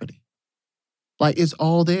own property. Like, it's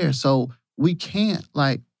all there. So we can't,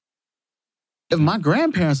 like, if my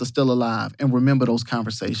grandparents are still alive and remember those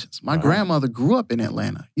conversations. My grandmother grew up in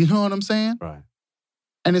Atlanta. You know what I'm saying? Right.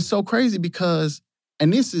 And it's so crazy because,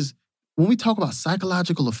 and this is, when we talk about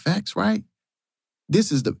psychological effects, right?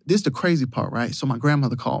 This is the crazy part, right? So my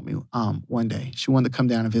grandmother called me one day. She wanted to come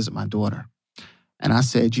down and visit my daughter. And I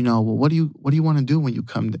said, you know, well, what do you want to do when you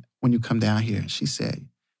come down here? And she said,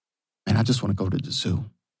 man, I just want to go to the zoo.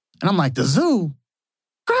 And I'm like, the zoo?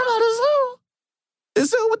 Grandma, the zoo? The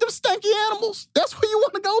zoo with them stanky animals? That's where you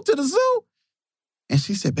want to go, to the zoo? And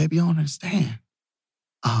she said, baby, you don't understand.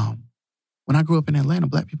 When I grew up in Atlanta,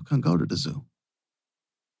 black people couldn't go to the zoo.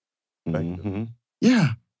 Mm-hmm.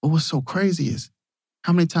 Yeah. But what's so crazy is,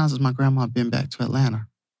 how many times has my grandma been back to Atlanta?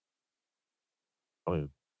 Oh, yeah.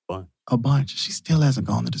 A bunch. She still hasn't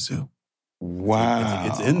gone to the zoo. Wow.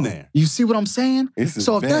 It's in there. You see what I'm saying?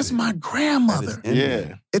 So if that's my If grandmother,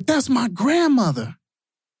 that's my grandmother,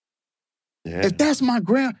 if that's my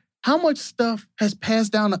how much stuff has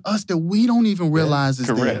passed down to us that we don't even realize is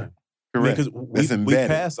there? Correct. Because we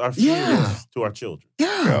pass our feelings to our children.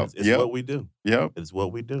 Yeah. It's what we do. Yep. It's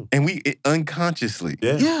what we do. And we unconsciously.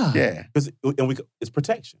 Yeah. Because it's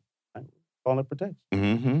protection. Right? Calling it protection.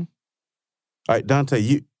 Mm-hmm. All right,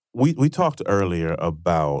 Dontaye, we talked earlier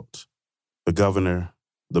about the governor,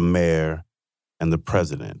 the mayor, and the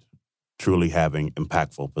president truly having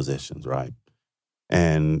impactful positions, right?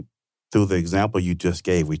 And through the example you just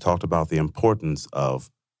gave, we talked about the importance of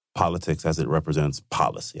politics as it represents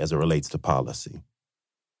policy, as it relates to policy.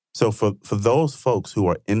 So for those folks who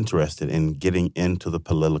are interested in getting into the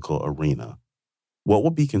political arena, what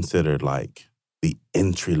would be considered like the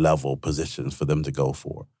entry-level positions for them to go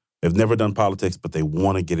for? They've never done politics, but they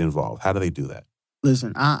want to get involved. How do they do that?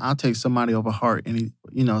 Listen, I'll take somebody over heart,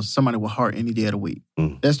 somebody with heart any day of the week.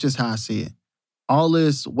 That's just how I see it. All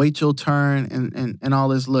this wait your turn and all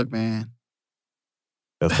this, look, man.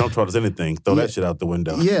 If Trump taught us anything, throw that shit out the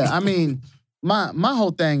window. Yeah, I mean, my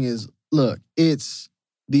whole thing is, look, it's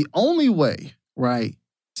the only way, right,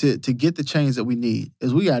 to get the change that we need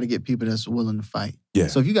is we got to get people that's willing to fight. Yeah.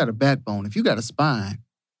 So if you got a backbone, if you got a spine,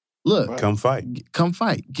 look. Come fight. Come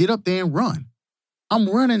fight. Get up there and run. I'm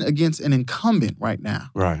running against an incumbent right now.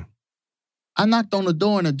 Right. I knocked on the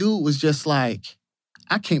door and the dude was just like,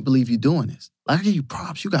 I can't believe you're doing this. Like, I give you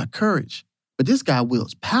props. You got courage. But this guy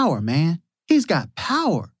wields power, man. He's got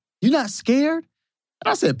power. You're not scared?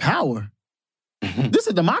 And I said, power? This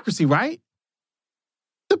is democracy, right?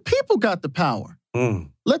 The people got the power.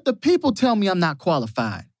 Let the people tell me I'm not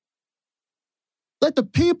qualified. Let the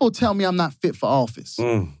people tell me I'm not fit for office.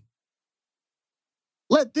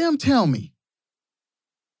 Let them tell me.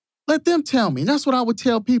 Let them tell me. And that's what I would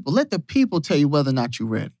tell people. Let the people tell you whether or not you're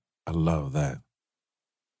ready. I love that.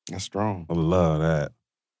 That's strong. I love that.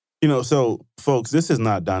 So, folks, this is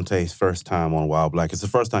not Dontaye's first time on Wild Black. It's the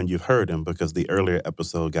first time you've heard him because the earlier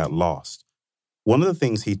episode got lost. One of the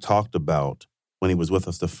things he talked about when he was with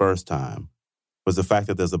us the first time was the fact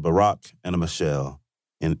that there's a Barack and a Michelle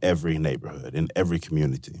in every neighborhood, in every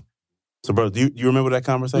community. So, bro, do you remember that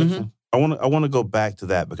conversation? I want to go back to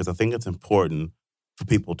that because I think it's important for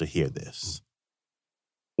people to hear this.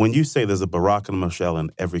 When you say there's a Barack and a Michelle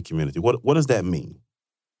in every community, what does that mean?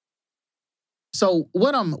 So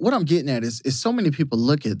what I'm getting at is so many people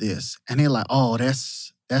look at this and they're like, oh,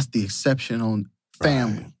 that's the exceptional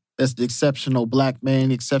family. Right. That's the exceptional black man,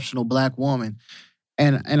 the exceptional black woman.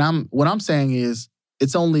 And what I'm saying is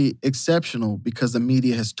it's only exceptional because the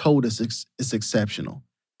media has told us it's exceptional.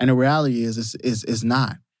 And the reality is it's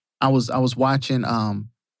not. I was watching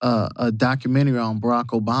a documentary on Barack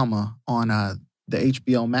Obama on the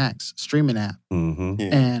HBO Max streaming app.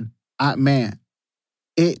 And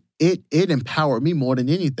it empowered me more than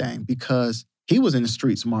anything because he was in the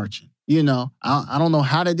streets marching. I don't know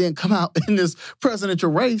how that didn't come out in this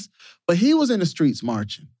presidential race, but he was in the streets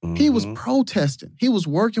marching. He was protesting. He was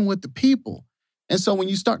working with the people. And so when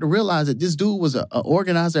you start to realize that this dude was an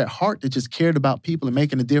organizer at heart that just cared about people and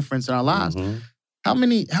making a difference in our lives, how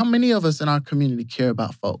many of us in our community care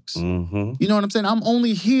about folks? You know what I'm saying? I'm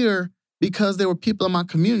only here because there were people in my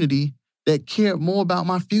community that cared more about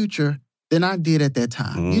my future than I did at that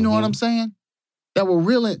time. You know what I'm saying? That were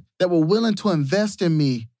willing to invest in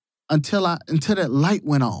me until that light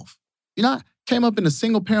went off. I came up in a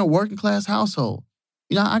single parent working class household.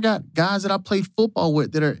 I got guys that I played football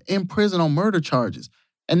with that are in prison on murder charges.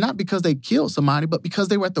 And not because they killed somebody, but because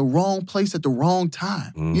they were at the wrong place at the wrong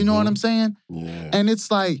time. You know what I'm saying? Yeah. And it's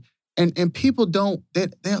like, and people don't, they're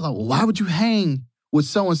like, well, why would you hang with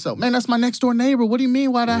so-and-so? Man, that's my next door neighbor. What do you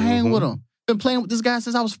mean, why'd I hang with him? Been playing with this guy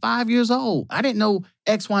since I was 5 years old. I didn't know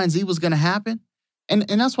X, Y, and Z was going to happen. And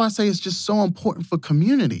that's why I say it's just so important for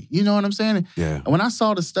community. You know what I'm saying? Yeah. And when I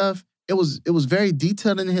saw the stuff, it was very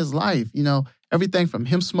detailed in his life. Everything from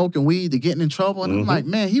him smoking weed to getting in trouble. And I'm like,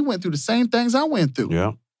 man, he went through the same things I went through.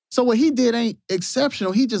 Yeah. So what he did ain't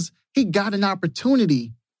exceptional. He got an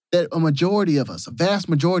opportunity that a vast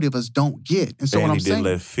majority of us don't get. And so what I'm saying, he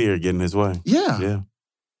didn't let fear get in his way. Yeah. Yeah.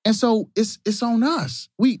 And so it's on us.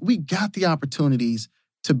 We got the opportunities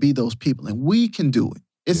to be those people, and we can do it.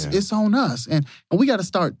 It's on us. And we got to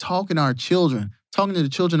start talking to the children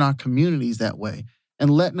in our communities that way, and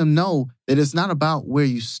letting them know that it's not about where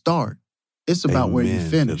you start. It's about where you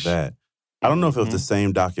finish. To that. I don't know if it was the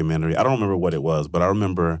same documentary. I don't remember what it was, but I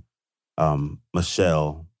remember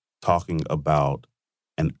Michelle talking about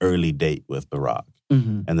an early date with Barack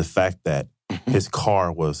and the fact that his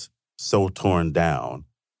car was so torn down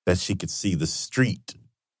that she could see the street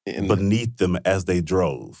beneath them as they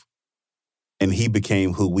drove. And he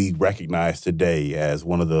became who we recognize today as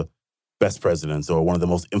one of the best presidents or one of the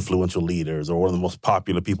most influential leaders or one of the most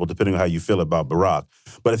popular people, depending on how you feel about Barack.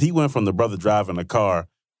 But if he went from the brother driving a car,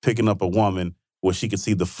 picking up a woman where she could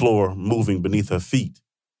see the floor moving beneath her feet,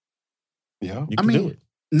 you can do it.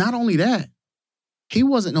 Not only that, he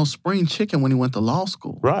wasn't no spring chicken when he went to law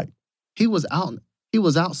school. Right. He was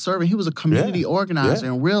out serving. He was a community organizer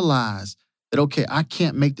and realized that, okay, I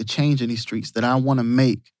can't make the change in these streets that I want to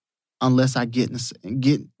make unless I get to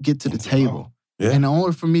the table. Yeah. And in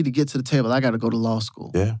order for me to get to the table, I got to go to law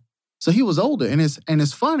school. Yeah. So he was older. And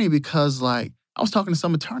it's funny because, like, I was talking to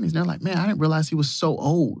some attorneys, and they're like, man, I didn't realize he was so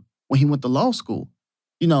old when he went to law school.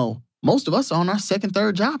 Most of us are on our second,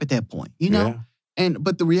 third job at that point, Yeah.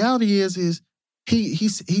 But the reality is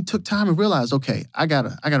he took time and realized, okay, I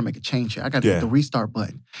gotta make a change here. I gotta hit the restart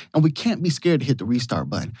button. And we can't be scared to hit the restart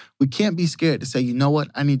button. We can't be scared to say, you know what,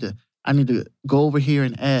 I need to go over here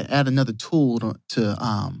and add another tool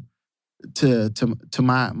to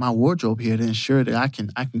my wardrobe here to ensure that I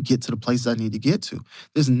can get to the places I need to get to.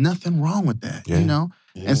 There's nothing wrong with that,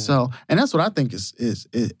 And that's what I think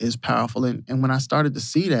is powerful. And when I started to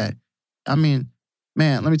see that, I mean,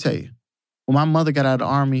 man, let me tell you, when my mother got out of the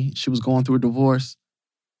Army, she was going through a divorce.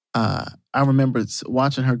 I remember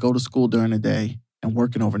watching her go to school during the day and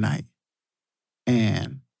working overnight.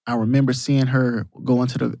 And I remember seeing her go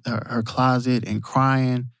into her closet and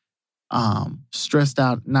crying, stressed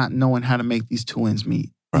out, not knowing how to make these two ends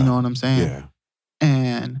meet. Right. You know what I'm saying? Yeah.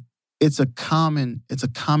 And it's a common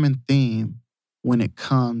theme when it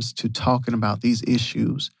comes to talking about these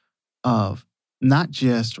issues of not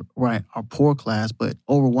just, right, our poor class, but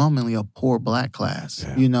overwhelmingly a poor Black class,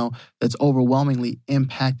 that's overwhelmingly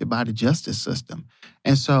impacted by the justice system.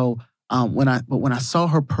 And so when I saw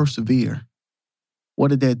her persevere, what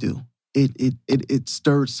did that do? It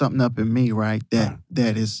stirred something up in me, right, that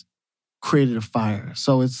is created a fire.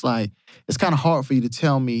 So it's like, it's kind of hard for you to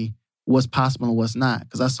tell me what's possible and what's not,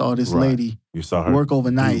 because I saw this lady work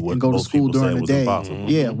overnight and go to school during the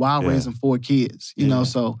day. While raising 4 kids. You know,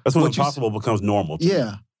 so that's when impossible becomes normal.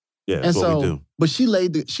 Yeah. That's what we do. But she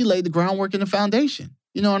laid the groundwork and the foundation.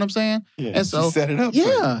 You know what I'm saying? Yeah. And so she set it up.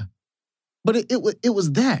 Yeah. But it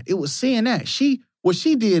was that. It was seeing that. What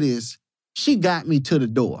she did is she got me to the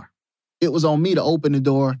door. It was on me to open the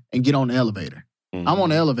door and get on the elevator. Mm-hmm. I'm on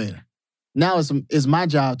the elevator. Now it's my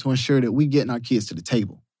job to ensure that we getting our kids to the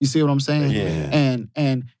table. You see what I'm saying? Yeah.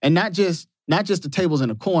 And not just the tables in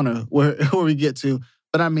the corner where we get to,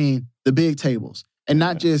 but I mean the big tables. And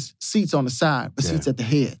not just seats on the side, but seats at the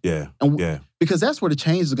head. Yeah. Because that's where the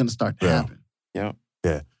change is going to start to happen. Yeah.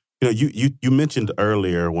 Yeah. You mentioned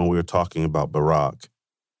earlier when we were talking about Barack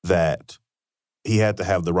that he had to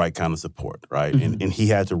have the right kind of support, right? Mm-hmm. And he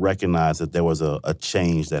had to recognize that there was a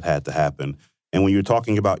change that had to happen. And when you're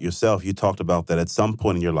talking about yourself, you talked about that at some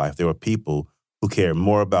point in your life, there were people who cared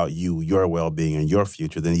more about you, your well-being, and your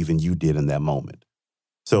future than even you did in that moment.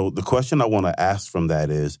 So the question I want to ask from that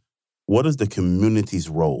is, what is the community's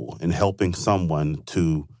role in helping someone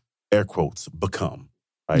to, air quotes, become?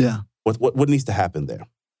 Right? Yeah. What needs to happen there?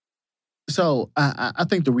 So I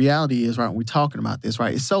think the reality is, right, when we're talking about this,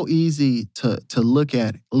 right, it's so easy to look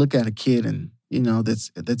at a kid and,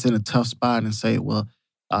 that's in a tough spot and say, well,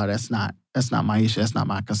 that's not my issue, that's not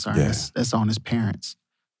my concern, that's on his parents.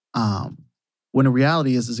 When the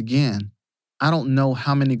reality is again, I don't know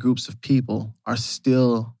how many groups of people are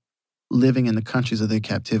still living in the countries of their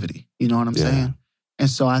captivity. You know what I'm saying? And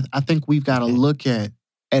so I think we've got to look at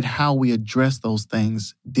how we address those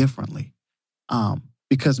things differently.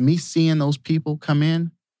 Because me seeing those people come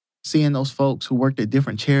in, seeing those folks who worked at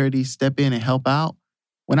different charities step in and help out,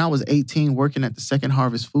 when I was 18 working at the Second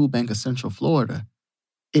Harvest Food Bank of Central Florida,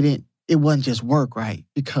 it wasn't just work, right?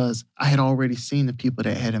 Because I had already seen the people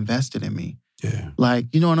that had invested in me. Yeah.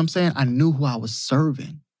 Like, you know what I'm saying? I knew who I was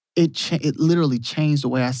serving. It literally changed the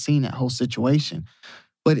way I seen that whole situation.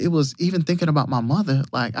 But it was even thinking about my mother.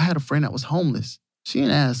 Like, I had a friend that was homeless. She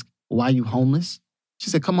didn't ask, why are you homeless? She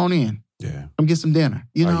said, come on in. Yeah. Come get some dinner.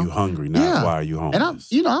 Are you hungry? Not why are you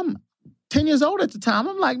homeless? And I'm 10 years old at the time.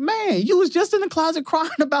 I'm like, man, you was just in the closet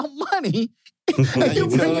crying about money. you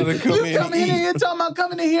come in here talking about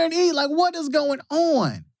coming in here and eat. Like, what is going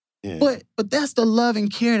on? Yeah. But that's the love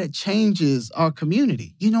and care that changes our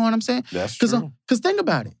community. You know what I'm saying? That's true. Because think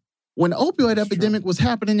about it. When the opioid epidemic was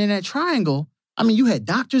happening in that triangle, I mean, you had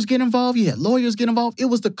doctors get involved, you had lawyers get involved. It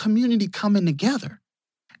was the community coming together.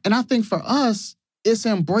 And I think for us, it's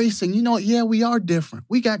embracing, we are different.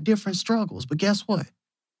 We got different struggles. But guess what?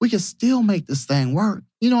 We can still make this thing work.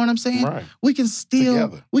 You know what I'm saying? Right. We can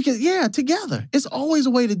still, together. It's always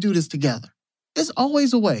a way to do this together. It's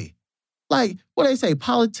always a way. Like, what they say,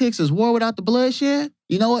 politics is war without the bloodshed.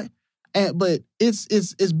 You know what? But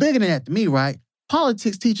it's bigger than that to me, right?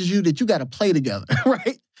 Politics teaches you that you got to play together,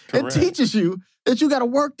 right? Correct. It teaches you that you got to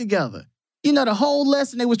work together. The whole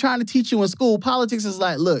lesson they was trying to teach you in school, politics is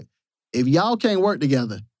like, look, if y'all can't work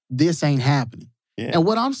together, this ain't happening. Yeah. And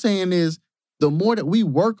what I'm saying is, the more that we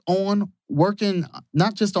working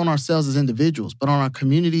not just on ourselves as individuals, but on our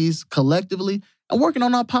communities collectively, and working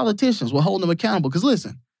on our politicians, we're holding them accountable. Because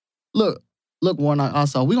listen, look, Warren,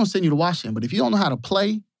 also, we're going to send you to Washington, but if you don't know how to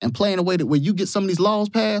play and play in a way that where you get some of these laws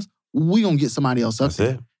passed, we're going to get somebody else up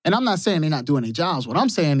there. And I'm not saying they're not doing their jobs. What I'm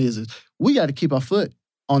saying is we got to keep our foot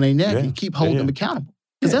on their neck and keep holding them accountable.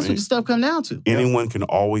 Because that's what the stuff comes down to. Anyone can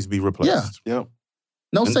always be replaced. Yeah. Yep.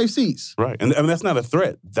 No safe seats. Right. And that's not a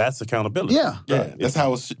threat. That's accountability. Yeah. Right. That's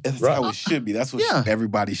how it should be. That's what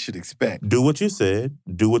everybody should expect. Do what you said.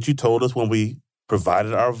 Do what you told us when we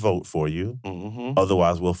provided our vote for you. Mm-hmm.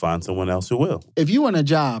 Otherwise, we'll find someone else who will. If you in a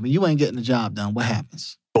job and you ain't getting the job done, what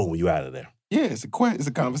happens? Boom, you out of there. Yeah, it's a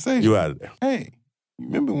conversation. You out of there. Hey,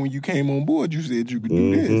 remember when you came on board, you said you could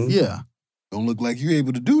do this. Yeah. don't look like you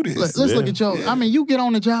able to do this. Let's look at your, I mean, you get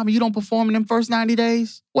on the job and you don't perform in them first 90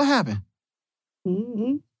 days. What happened?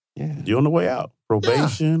 Mm-hmm. Yeah. You're on the way out.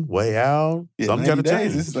 Probation, way out. Something got to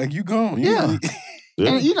change. It's like you gone. Yeah.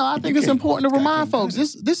 And, I think it's important to remind folks,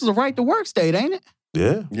 this is a right to work state, ain't it?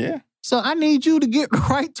 Yeah. Yeah. So I need you to get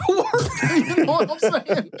right to work. You know what I'm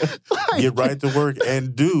saying? Get right to work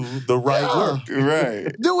and do the right work.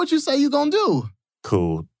 Right. Do what you say you're going to do.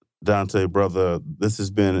 Cool. Dontaye, brother, this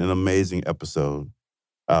has been an amazing episode.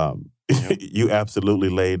 You absolutely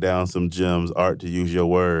laid down some gems, Art, to use your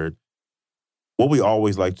word. What we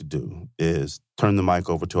always like to do is turn the mic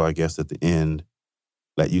over to our guests at the end,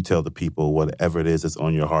 let you tell the people whatever it is that's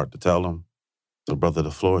on your heart to tell them. So, brother, the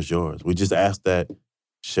floor is yours. We just ask that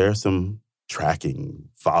share some tracking,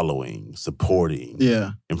 following, supporting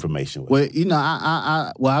information with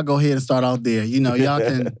I'll go ahead and start out there. Y'all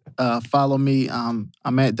can follow me. I'm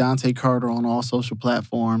at Dontaye Carter on all social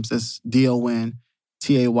platforms. It's DONTAYE,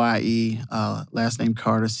 last name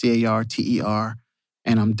Carter, CARTER.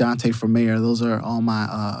 And I'm Dontaye for Mayor. Those are all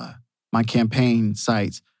my my campaign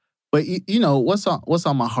sites. But what's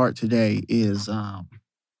on my heart today is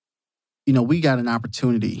we got an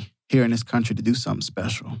opportunity here in this country to do something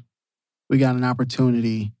special. We got an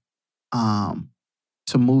opportunity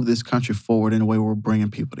to move this country forward in a way where we're bringing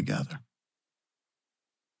people together.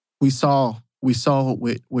 We saw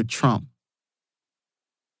with Trump.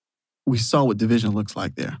 We saw what division looks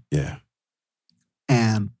like there. Yeah.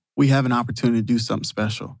 And we have an opportunity to do something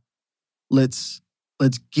special. Let's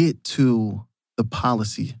get to the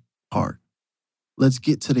policy part. Let's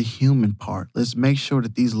get to the human part. Let's make sure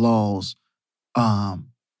that these laws are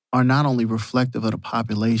not only reflective of the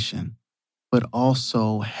population, but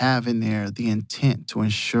also have in there the intent to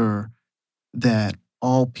ensure that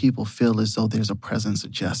all people feel as though there's a presence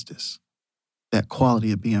of justice, that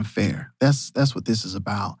quality of being fair. That's what this is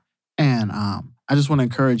about. And I just want to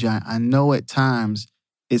encourage you. I know at times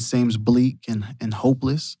it seems bleak and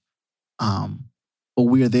hopeless, but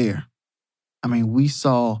we're there. I mean, we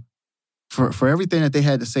saw, for everything that they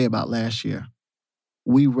had to say about last year,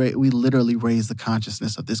 we literally raised the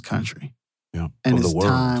consciousness of this country. Yeah. And it's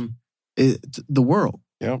time, the world.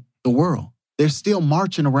 Yep. The world. They're still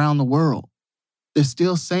marching around the world. They're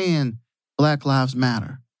still saying Black Lives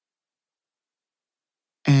Matter.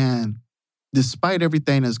 And despite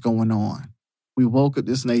everything that's going on, we woke up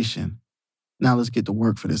this nation. Now let's get to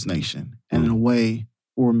work for this nation. And in a way,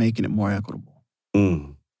 we're making it more equitable.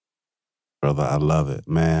 Brother, I love it,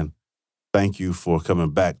 man. Thank you for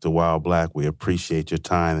coming back to Wild Black. We appreciate your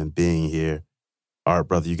time and being here. All right,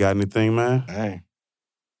 brother, you got anything, man? Hey,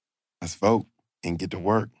 let's vote and get to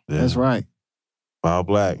work. Yeah. That's right. Wild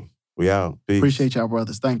Black, we out. Peace. Appreciate y'all,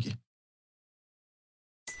 brothers. Thank you.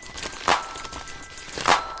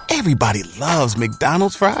 Everybody loves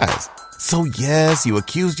McDonald's fries. So yes, you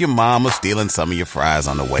accused your mom of stealing some of your fries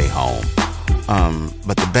on the way home.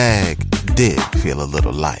 But the bag did feel a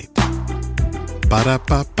little light.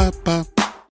 Ba-da-ba-ba-ba.